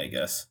 2020, I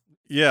guess.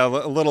 Yeah, a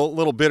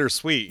little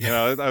bittersweet. You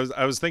know,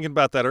 I was thinking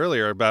about that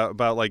earlier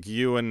about like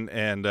you and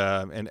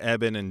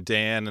Eben and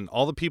Dan and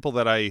all the people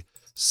that I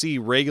see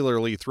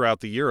regularly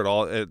throughout the year at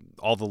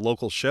all the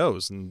local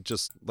shows, and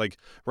just like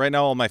right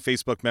now, all my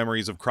Facebook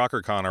memories of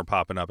CrockerCon are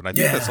popping up, and I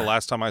think that's the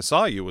last time I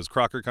saw you was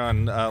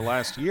CrockerCon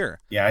last year.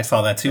 Yeah, I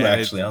saw that too. And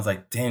actually, I was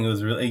like, dang, it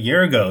was really a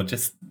year ago,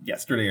 just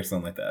yesterday or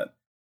something like that.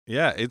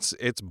 Yeah, it's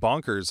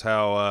bonkers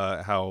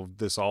how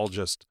this all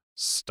just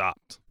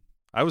stopped.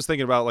 I was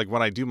thinking about like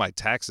when I do my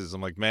taxes,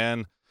 I'm like,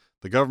 man,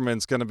 the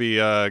government's gonna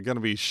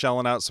be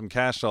shelling out some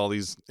cash to all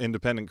these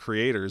independent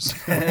creators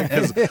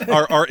because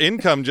our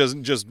income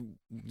just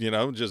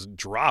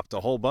dropped a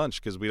whole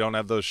bunch because we don't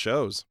have those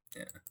shows.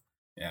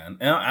 Yeah,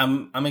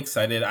 and I'm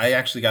excited. I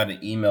actually got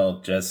an email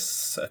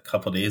just a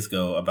couple days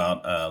ago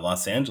about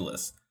Los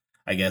Angeles.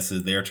 I guess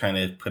they're trying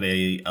to put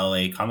a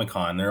LA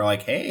Comic-Con. They're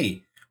like,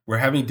 hey, we're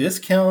having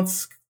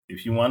discounts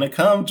if you want to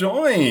come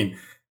join.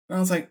 And I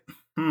was like,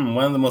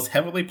 one of the most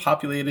heavily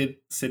populated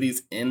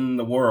cities in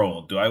the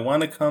world. Do I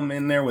want to come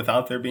in there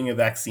without there being a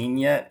vaccine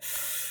yet?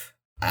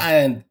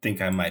 I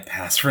think I might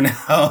pass for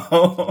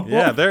now.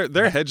 Yeah,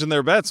 they're hedging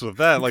their bets with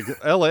that. Like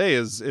LA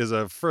is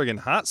a friggin'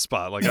 hot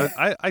spot. Like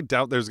I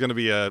doubt there's going to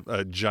be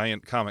a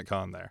giant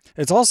Comic-Con there.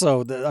 It's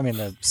also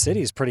the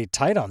city's pretty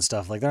tight on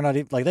stuff. Like they're not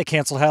even, like they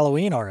canceled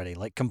Halloween already,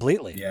 like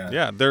completely.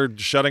 Yeah, they're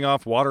shutting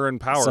off water and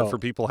power for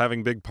people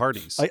having big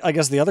parties. I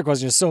guess the other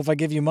question is, so if I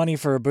give you money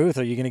for a booth,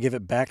 are you going to give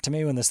it back to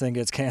me when this thing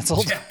gets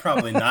canceled? Yeah,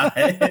 probably not.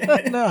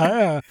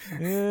 No.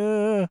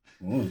 Yeah.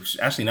 Ooh,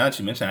 actually, now that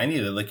you mentioned, I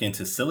need to look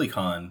into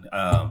Silicon.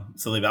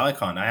 Silly Valley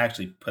Con. I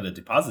actually put a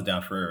deposit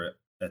down for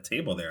a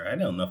table there. I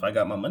don't know if I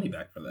got my money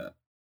back for that.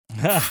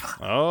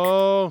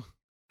 Oh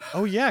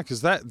yeah,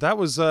 because that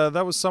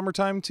was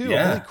summertime too.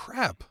 Yeah. Holy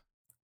crap!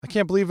 I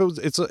can't believe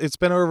it's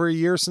been over a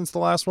year since the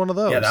last one of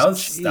those. Yeah, that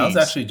was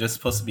actually just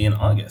supposed to be in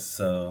August.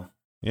 So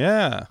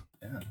yeah,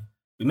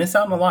 we missed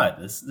out on a lot.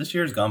 This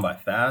year's gone by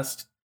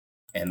fast,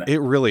 and it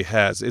really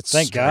has. It's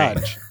thank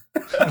strange.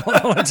 God. I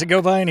don't want it to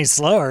go by any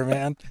slower,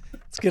 man.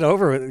 Let's get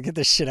over it and get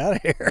this shit out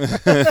of here.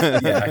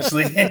 Yeah,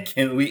 actually,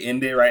 can we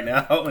end it right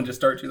now and just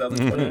start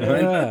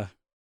 2021? Yeah.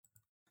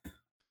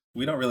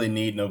 We don't really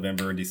need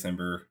November or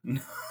December.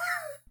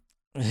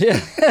 Yeah,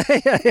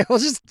 we'll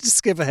just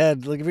skip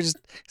ahead. Like if we just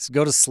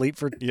go to sleep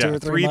for 2 or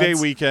 3 3-day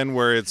months. weekend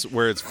where it's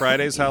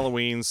Friday's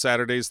Halloween,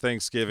 Saturday's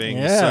Thanksgiving,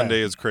 Yeah. Sunday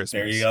is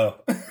Christmas. There you go.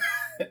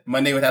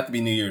 Monday would have to be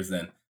New Year's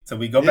then. So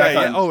we go back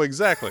on. Oh,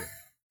 exactly.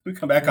 We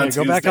come back on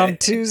Tuesday. Go back on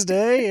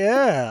Tuesday.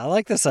 Yeah, I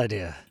like this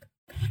idea.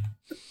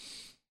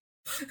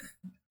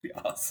 Be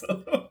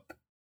awesome.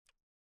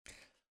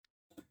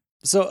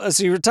 So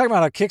you were talking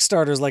about how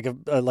Kickstarter is like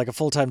a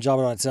full-time job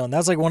on its own.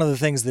 That's like one of the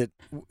things that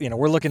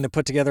we're looking to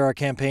put together our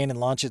campaign and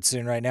launch it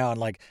soon right now. And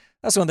like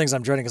that's one of the things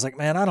I'm dreading. Is like,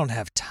 man, I don't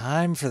have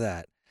time for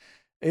that.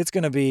 It's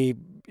going to be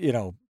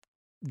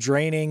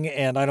draining,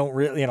 and I don't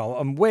really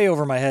I'm way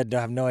over my head.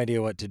 I have no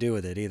idea what to do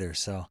with it either.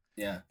 So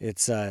Yeah.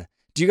 it's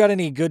do you got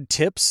any good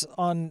tips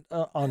on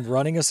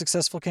running a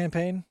successful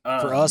campaign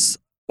for us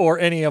or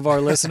any of our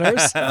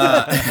listeners?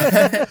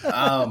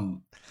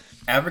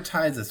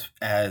 Advertise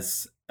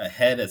as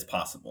ahead as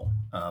possible.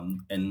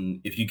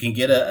 And if you can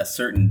get a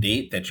certain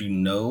date that you're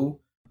going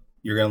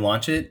to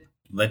launch it,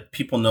 let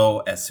people know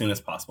as soon as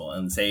possible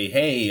and say,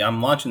 hey,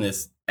 I'm launching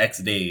this X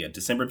day,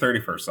 December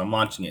 31st. I'm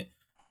launching it.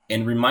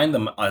 And remind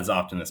them as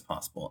often as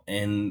possible.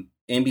 And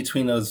in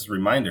between those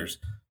reminders,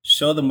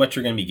 show them what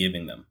you're going to be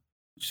giving them.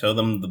 Show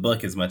them the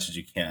book as much as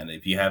you can.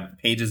 If you have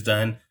pages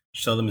done,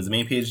 show them as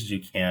many pages as you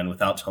can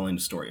without telling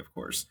the story, of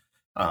course.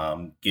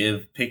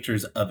 Give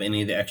pictures of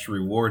any of the extra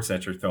rewards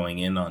that you're throwing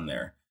in on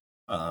there.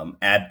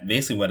 Add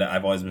basically what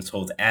I've always been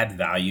told is add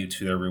value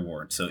to their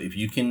reward. So if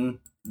you can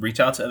reach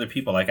out to other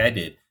people like I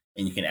did,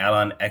 and you can add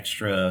on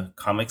extra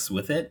comics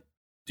with it,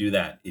 do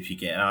that. If you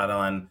can add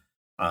on,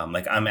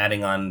 like I'm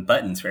adding on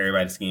buttons for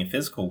everybody that's getting a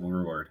physical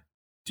reward,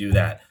 do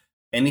that.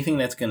 Anything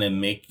that's going to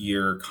make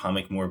your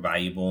comic more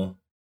valuable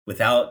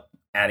without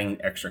adding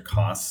extra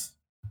costs,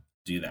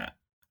 do that.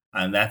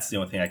 And that's the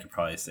only thing I could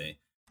probably say.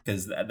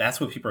 Because that's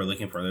what people are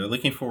looking for. They're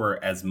looking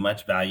for as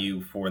much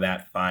value for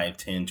that $5,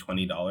 $10,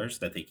 $20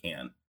 that they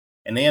can.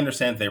 And they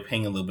understand they're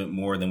paying a little bit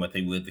more than what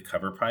they would the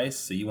cover price.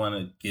 So you want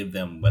to give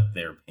them what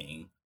they're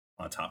paying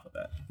on top of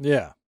that.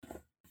 Yeah,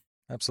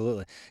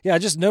 absolutely. Yeah, I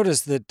just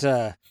noticed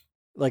that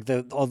like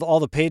all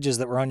the pages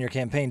that were on your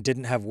campaign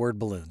didn't have word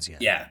balloons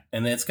yet. Yeah,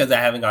 and it's because I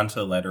haven't gone to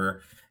the letterer.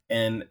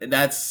 And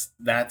that's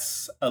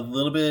a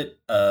little bit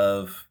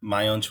of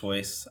my own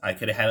choice. I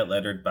could have had it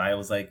lettered, but I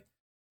was like,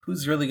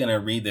 who's really going to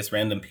read this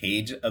random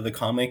page of the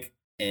comic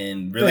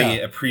and really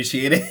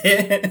appreciate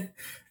it?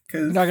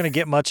 You're not going to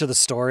get much of the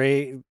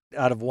story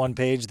out of one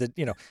page that,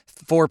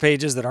 4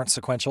 pages that aren't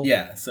sequential.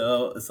 Yeah.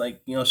 So it's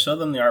like, show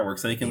them the artwork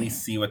so they can at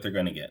least see what they're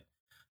going to get.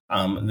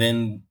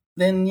 Then,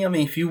 I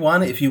mean, if you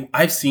want it,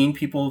 I've seen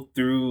people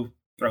throw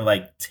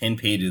like 10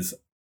 pages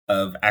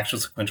of actual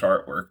sequential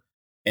artwork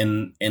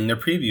in their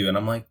preview. And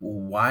I'm like,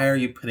 why are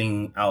you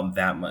putting out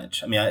that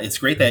much? I mean, it's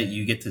great that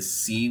you get to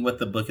see what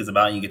the book is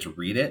about and you get to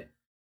read it.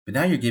 But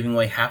now you're giving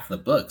away half the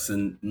books,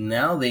 and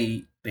now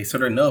they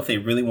sort of know if they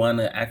really want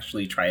to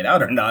actually try it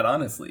out or not,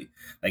 honestly.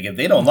 Like, if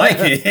they don't like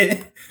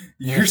it,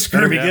 you're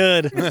screwed. Be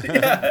good.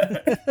 Yeah.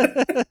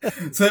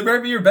 So it better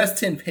be your best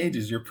 10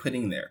 pages you're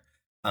putting there.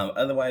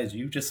 Otherwise,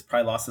 you just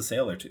probably lost a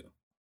sale or two.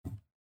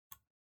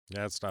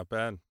 Yeah, it's not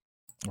bad.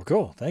 Well,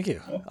 cool. Thank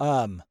you.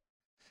 I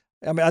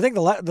mean, I think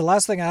the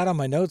last thing I had on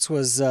my notes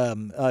was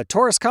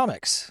Taurus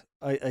Comics.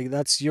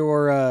 That's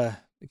your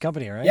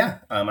company, right? Yeah,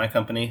 my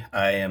company.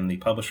 I am the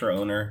publisher,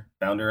 owner,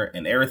 founder,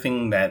 and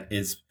everything that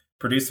is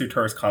produced through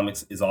Taurus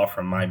Comics is all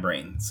from my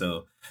brain.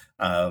 So,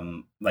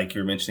 like you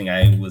were mentioning,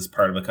 I was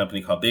part of a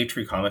company called Big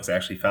Tree Comics. I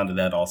actually founded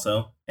that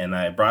also. And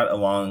I brought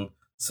along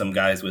some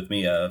guys with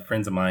me,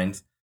 friends of mine,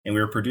 and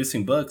we were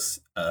producing books.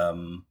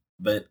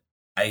 But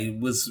I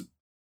was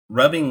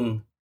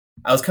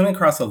coming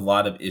across a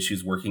lot of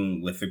issues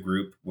working with the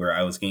group where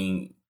I was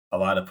getting a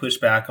lot of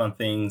pushback on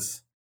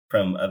things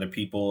from other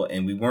people,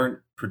 and we weren't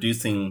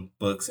producing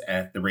books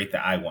at the rate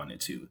that I wanted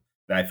to,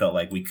 that I felt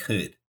like we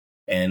could.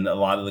 And a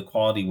lot of the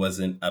quality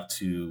wasn't up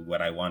to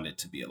what I wanted it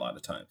to be a lot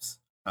of times.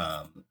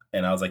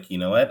 And I was like, you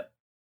know what?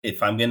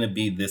 If I'm going to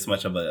be this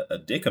much of a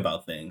dick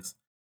about things,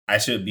 I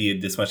should be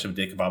this much of a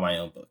dick about my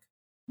own book.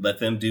 Let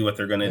them do what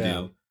they're going to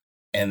do.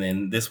 And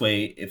then this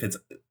way, if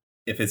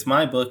it's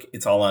my book,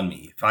 it's all on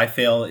me. If I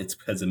fail, it's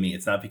because of me.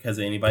 It's not because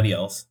of anybody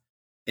else.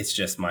 It's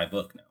just my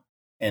book now.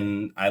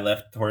 And I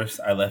left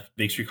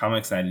Big Tree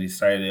Comics, and I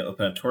decided to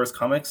open up Taurus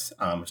Comics.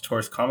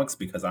 Taurus Comics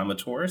because I'm a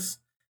Taurus.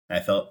 And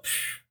I felt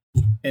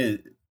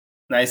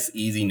nice,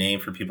 easy name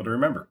for people to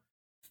remember.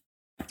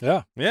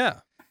 Yeah.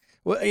 Yeah.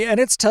 Well, and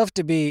it's tough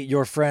to be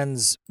your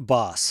friend's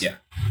boss. Yeah.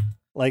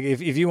 Like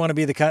if you want to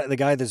be the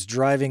guy that's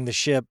driving the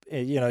ship,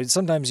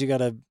 sometimes you got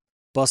to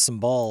bust some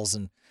balls,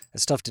 and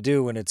it's tough to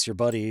do when it's your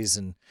buddies,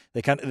 and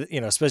they kind of,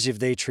 especially if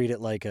they treat it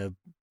like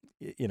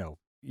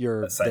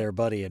you're their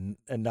buddy and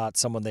not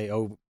someone they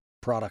owe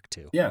product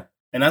to. Yeah.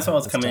 And that's what I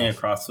was coming tough.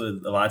 across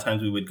with. A lot of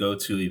times we would go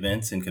to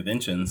events and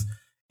conventions,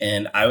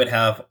 and I would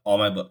have all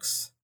my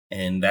books,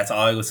 and that's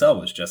all I would sell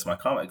was just my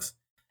comics.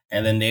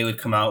 And then they would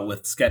come out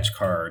with sketch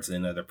cards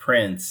and other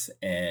prints,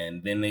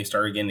 and then they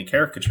started getting the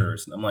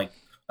caricatures. And I'm like,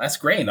 that's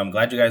great. I'm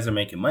glad you guys are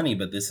making money,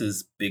 but this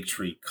is Big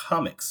Tree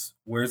Comics.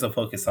 Where's the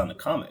focus on the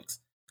comics?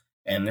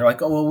 And they're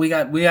like, oh, well,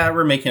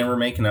 we're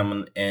making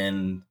them.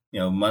 And,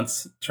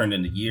 months turned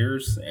into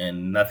years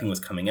and nothing was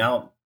coming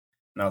out.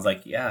 And I was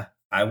like, yeah,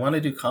 I want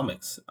to do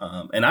comics.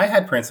 And I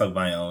had prints of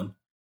my own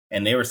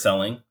and they were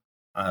selling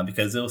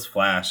because it was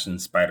Flash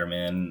and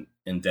Spider-Man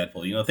and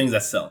Deadpool, things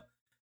that sell.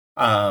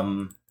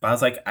 But I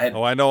was like,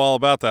 I know all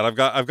about that.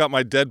 I've got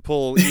my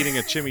Deadpool eating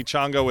a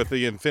chimichanga with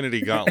the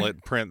Infinity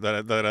Gauntlet print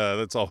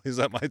that's always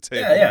at my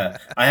table. Yeah.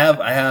 I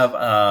have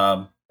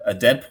a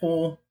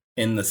Deadpool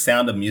in the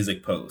Sound of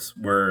Music pose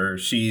where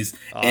she's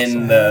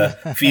in the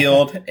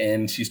field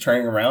and she's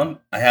turning around.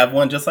 I have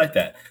one just like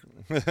that,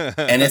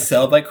 and it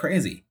sold like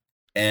crazy.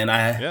 And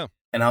I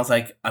was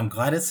like, I'm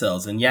glad it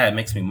sells, and yeah, it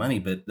makes me money,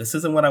 but this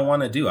isn't what I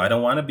want to do. I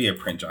don't want to be a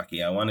print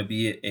jockey. I want to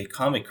be a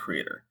comic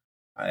creator.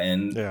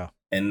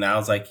 And I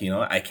was like,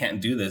 I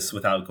can't do this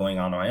without going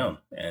on my own.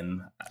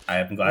 And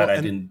I'm glad I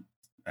didn't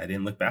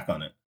look back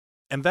on it.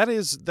 And that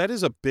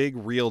is a big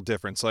real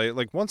difference.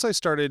 Like once I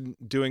started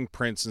doing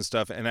prints and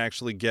stuff and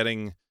actually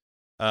getting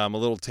a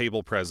little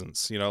table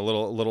presence, a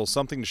little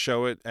something to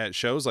show it at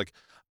shows, like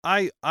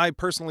I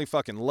personally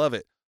fucking love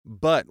it.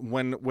 But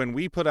when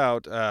we put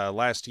out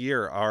last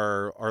year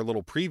our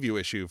little preview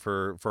issue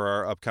for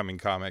our upcoming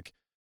comic,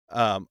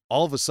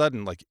 all of a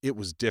sudden, like, it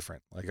was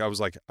different. Like I was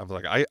like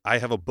I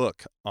have a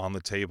book on the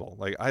table.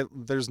 Like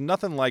there's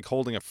nothing like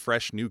holding a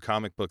fresh new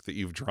comic book that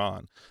you've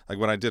drawn. Like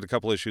when I did a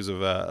couple issues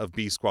of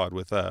B Squad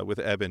with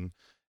Eben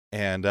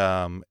and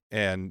a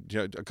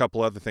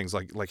couple other things,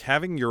 like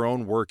having your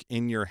own work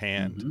in your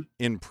hand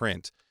in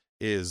print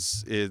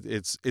it's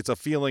a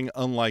feeling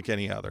unlike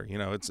any other.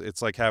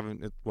 It's like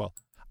having it. Well,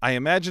 I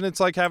imagine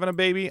it's like having a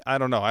baby. I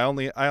don't know. I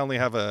only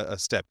have a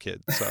step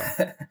kid,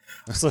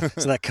 so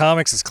that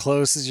comic's as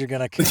close as you're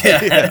gonna come.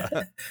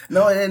 Yeah.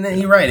 No, and then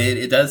you're right.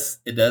 It does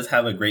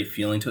have a great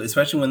feeling to it,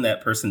 especially when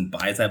that person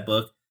buys that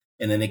book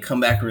and then they come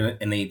back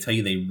and they tell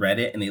you they read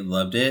it and they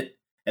loved it,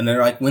 and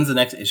they're like, "When's the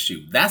next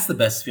issue?" That's the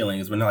best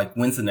feeling, is when they're like,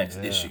 "When's the next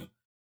issue?"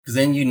 Because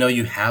then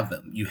you have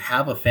them. You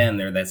have a fan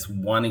there that's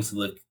wanting to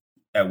look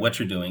at what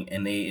you're doing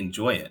and they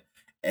enjoy it.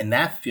 And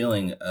that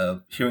feeling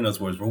of hearing those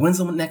words, well, when's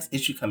the next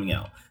issue coming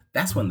out?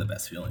 That's one of the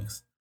best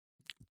feelings.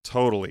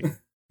 Totally.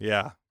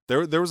 Yeah.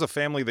 There was a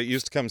family that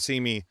used to come see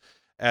me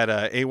at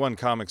A1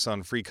 Comics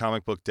on Free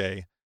Comic Book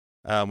Day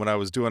when I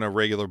was doing a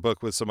regular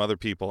book with some other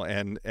people.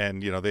 And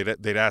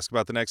they'd ask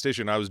about the next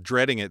issue. And I was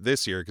dreading it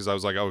this year because I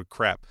was like, oh,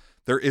 crap,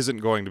 there isn't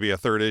going to be a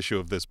third issue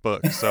of this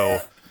book.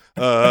 So,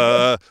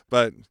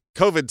 but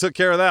COVID took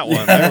care of that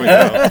one. There we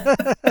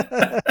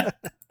go.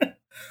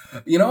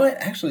 You know what?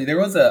 Actually, there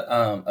was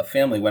a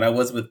family when I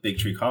was with Big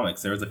Tree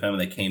Comics. There was a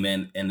family that came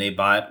in and they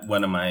bought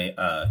one of my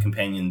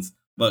companion's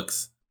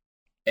books,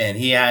 and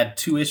he had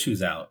 2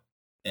 issues out,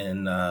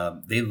 and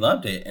they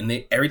loved it.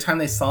 And every time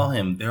they saw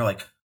him, they're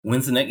like,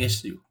 "When's the next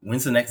issue?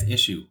 When's the next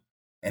issue?"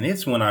 And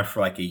it's went on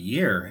for like a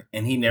year,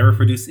 and he never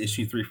produced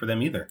issue 3 for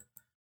them either.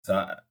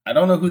 So I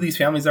don't know who these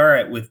families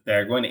are that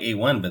are going to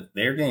A1, but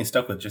they're getting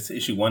stuck with just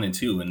issue 1 and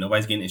 2, and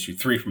nobody's getting issue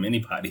 3 from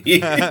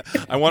anybody.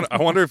 I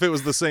wonder if it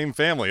was the same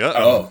family. Uh-oh.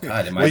 Oh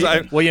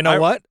God! Well, you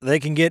know what? They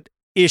can get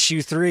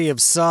issue 3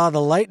 of Saw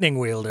the Lightning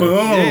Wielder. Boom.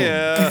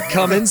 Yeah.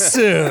 Coming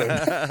soon.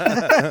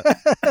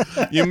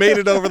 You made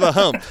it over the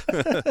hump.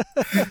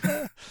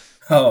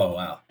 Oh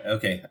wow!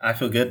 Okay, I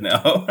feel good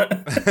now.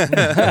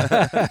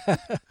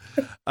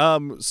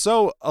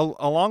 So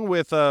along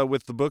with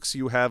the books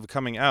you have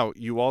coming out,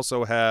 you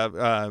also have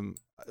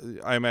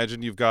I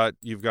imagine you've got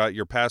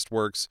your past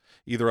works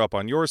either up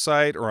on your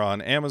site or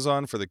on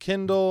Amazon for the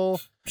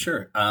Kindle.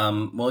 Sure.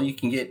 Well, you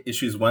can get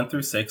issues 1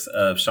 through 6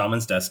 of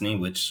Shaman's Destiny,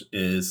 which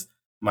is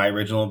my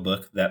original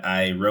book that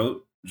I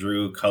wrote,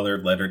 drew,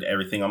 colored, lettered,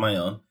 everything on my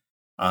own.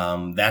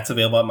 That's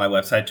available at my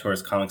website,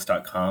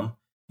 tauruscomics.com.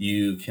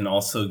 You can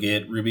also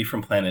get Ruby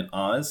from Planet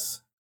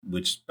Oz,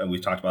 which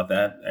we've talked about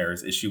that.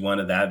 There's issue 1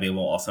 of that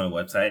available also on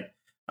my website.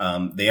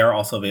 They are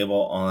also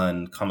available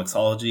on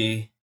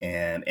Comixology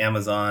and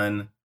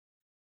Amazon.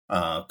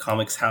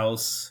 Comics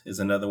House is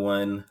another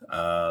one.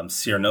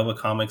 Sierra Nova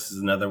Comics is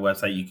another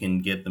website. You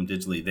can get them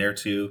digitally there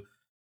too.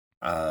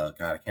 God,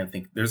 I can't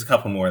think. There's a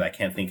couple more that I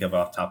can't think of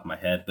off the top of my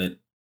head, but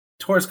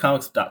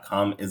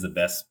tauruscomics.com is the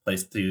best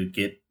place to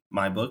get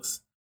my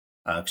books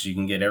because you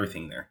can get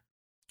everything there.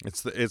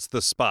 It's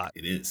the spot.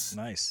 It is.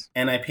 Nice.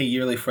 And I pay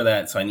yearly for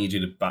that, so I need you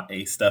to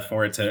buy stuff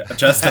for it to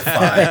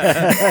justify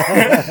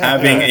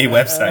having a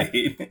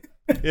website.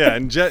 Yeah,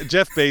 and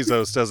Jeff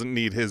Bezos doesn't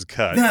need his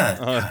cut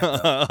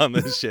on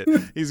this shit.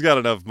 He's got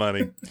enough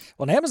money.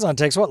 Well, and Amazon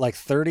takes what, like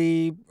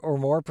 30 or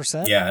more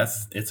percent? Yeah,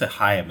 it's a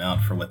high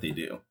amount for what they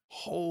do.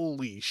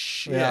 Holy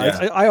shit.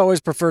 Yeah, I always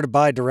prefer to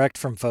buy direct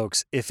from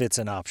folks if it's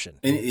an option.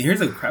 And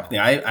here's a crap thing.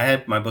 I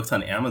have my books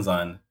on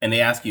Amazon, and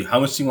they ask you, how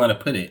much do you want to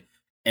put it?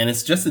 And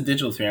it's just the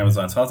digital through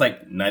Amazon. So I was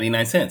like,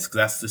 99 cents, because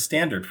that's the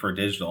standard for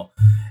digital.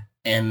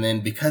 And then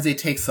because they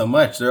take so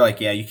much, they're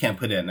like, yeah, you can't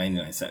put it at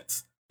 99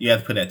 cents. You have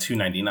to put it at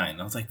 $2.99. And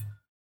I was like,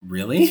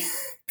 really?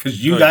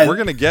 Because you Like, guys, we're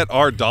gonna get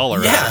our dollar.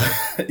 Out of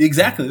yeah,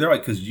 exactly. They're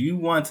like, because you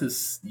want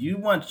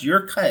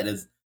your cut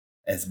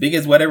as big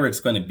as whatever it's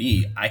going to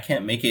be. I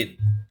can't make it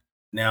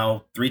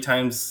now 3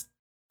 times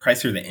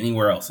pricier than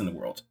anywhere else in the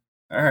world.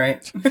 All right.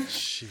 it.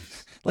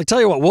 Jeez. Like,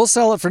 tell you what, we'll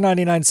sell it for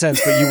 99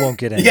 cents, but you won't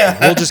get anything. Yeah.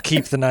 We'll just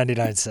keep the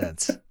 99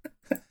 cents.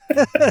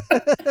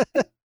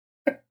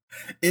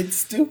 It's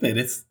stupid.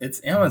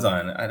 It's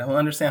Amazon. I don't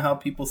understand how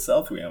people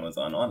sell through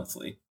Amazon,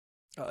 honestly.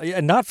 Yeah,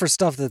 not for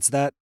stuff that's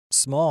that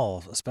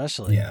small,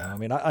 especially. Yeah. I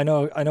mean, I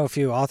know a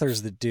few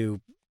authors that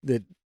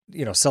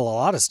sell a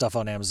lot of stuff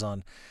on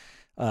Amazon,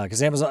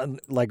 because Amazon,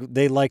 like,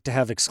 they like to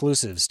have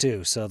exclusives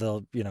too. So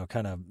they'll,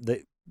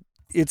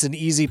 it's an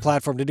easy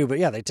platform to do. But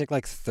yeah, they take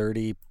like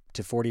 30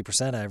 to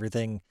 40% of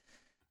everything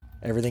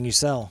you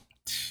sell.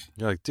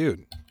 You're like,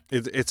 dude,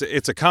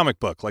 it's a comic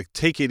book. Like,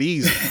 take it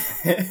easy.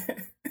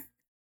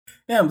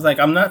 Yeah, I was like,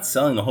 I'm not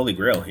selling the Holy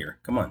Grail here.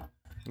 Come on.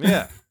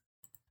 Yeah.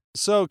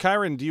 So,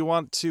 Kyron, do you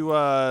want to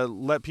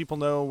let people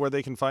know where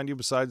they can find you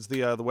besides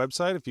the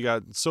website? If you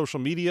got social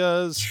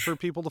medias for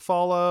people to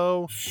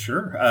follow?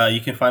 Sure.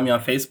 You can find me on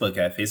Facebook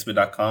at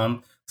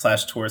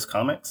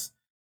facebook.com/TaurusComics.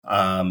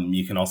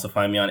 You can also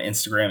find me on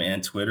Instagram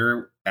and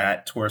Twitter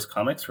at Taurus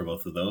Comics for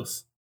both of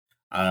those.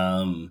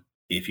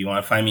 If you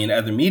want to find me in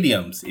other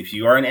mediums, if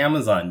you are on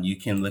Amazon, you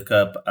can look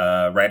up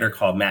a writer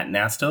called Matt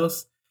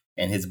Nastos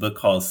and his book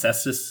called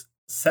Cestus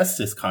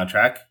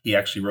Contract. He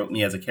actually wrote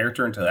me as a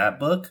character into that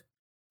book.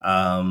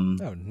 Oh,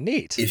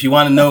 neat. If you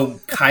want to know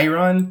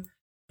Chiron,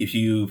 if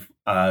you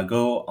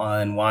go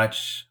on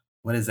watch,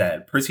 what is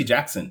that? Percy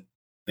Jackson,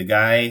 the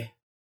guy,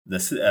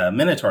 the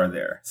Minotaur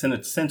there,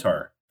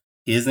 Centaur.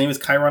 His name is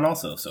Chiron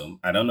also. So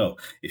I don't know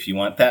if you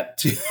want that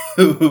too.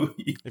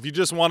 If you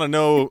just want to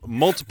know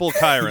multiple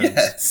Chirons.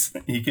 Yes,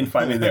 you can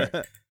find me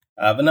there.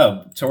 But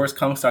no,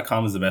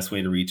 TaurusComics.com is the best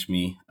way to reach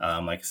me.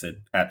 Like I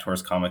said, at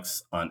Taurus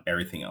Comics on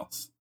everything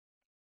else.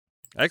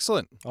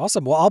 Excellent.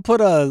 Awesome. Well, I'll put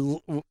a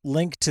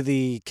link to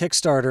the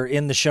Kickstarter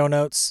in the show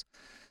notes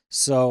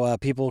so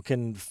people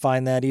can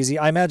find that easy.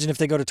 I imagine if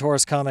they go to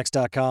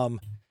TaurusComics.com,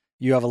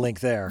 you have a link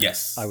there.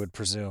 Yes. I would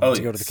presume Oh,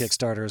 to go to the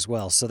Kickstarter as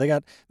well. So they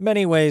got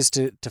many ways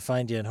to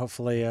find you and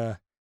hopefully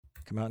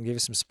come out and give you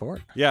some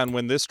support. Yeah, and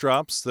when this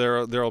drops,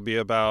 there'll be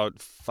about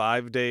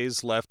 5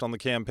 days left on the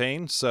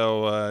campaign,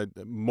 so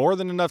more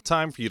than enough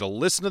time for you to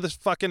listen to this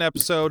fucking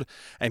episode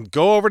and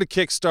go over to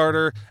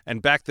Kickstarter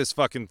and back this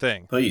fucking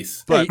thing.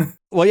 Please. But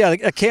Well, yeah,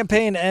 a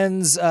campaign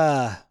ends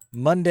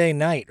Monday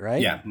night,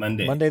 right? Yeah,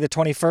 Monday. Monday the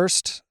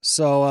 21st.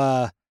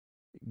 So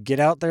get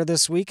out there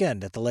this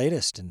weekend at the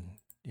latest and,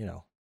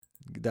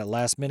 that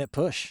last minute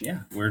push.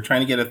 Yeah, we're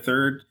trying to get a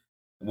third.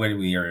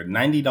 We are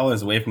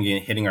 $90 away from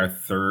hitting our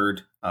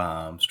third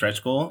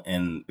stretch goal,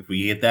 and if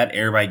we get that,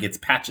 everybody gets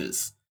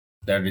patches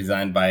that are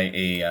designed by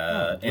a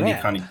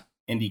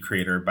indie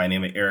creator by the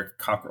name of Eric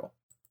Cockrell.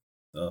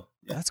 So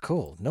yeah. That's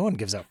cool. No one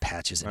gives out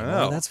patches I anymore.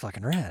 know. That's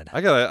fucking rad.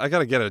 I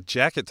gotta get a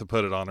jacket to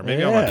put it on, or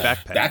maybe on my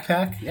backpack.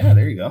 Backpack? Yeah,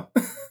 there you go.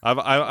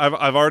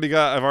 I've already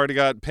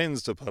got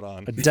pins to put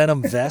on. A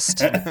denim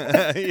vest.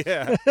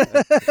 Yeah.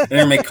 They're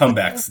gonna make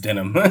comebacks,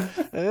 denim.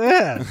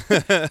 Yeah.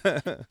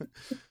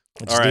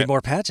 I just All right. need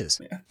more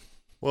patches. Yeah.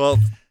 Well,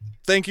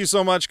 thank you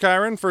so much,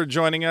 Kyron, for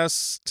joining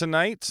us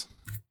tonight.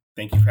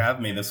 Thank you for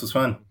having me. This was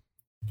fun.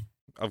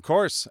 Of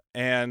course.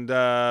 And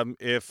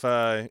if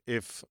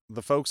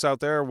the folks out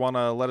there want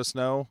to let us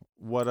know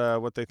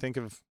what they think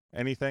of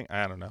anything,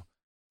 I don't know.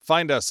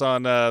 Find us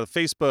on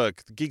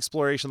Facebook, the Geek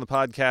Exploration the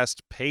podcast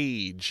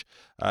page,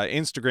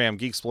 Instagram,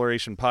 Geek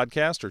Exploration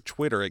Podcast, or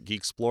Twitter at Geek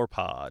Explore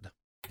Pod.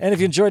 And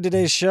if you enjoyed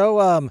today's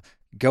show,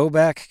 go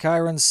back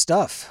Kyron's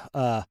stuff.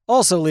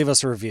 Also leave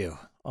us a review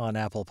on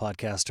Apple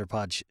Podcast or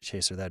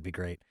Podchaser. That'd be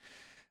great.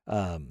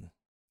 And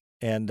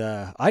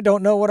I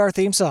don't know what our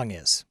theme song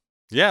is.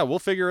 Yeah, we'll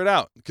figure it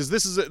out because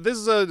this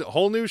is a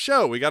whole new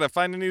show. We got to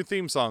find a new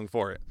theme song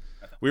for it.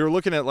 We were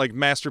looking at like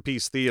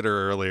Masterpiece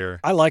Theater earlier.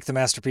 I like the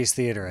Masterpiece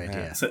Theater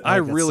idea. Yeah. So- I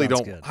think that really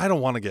sounds don't. good. I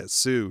don't want to get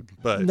sued,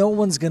 but No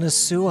one's gonna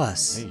sue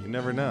us. hey, you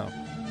never know.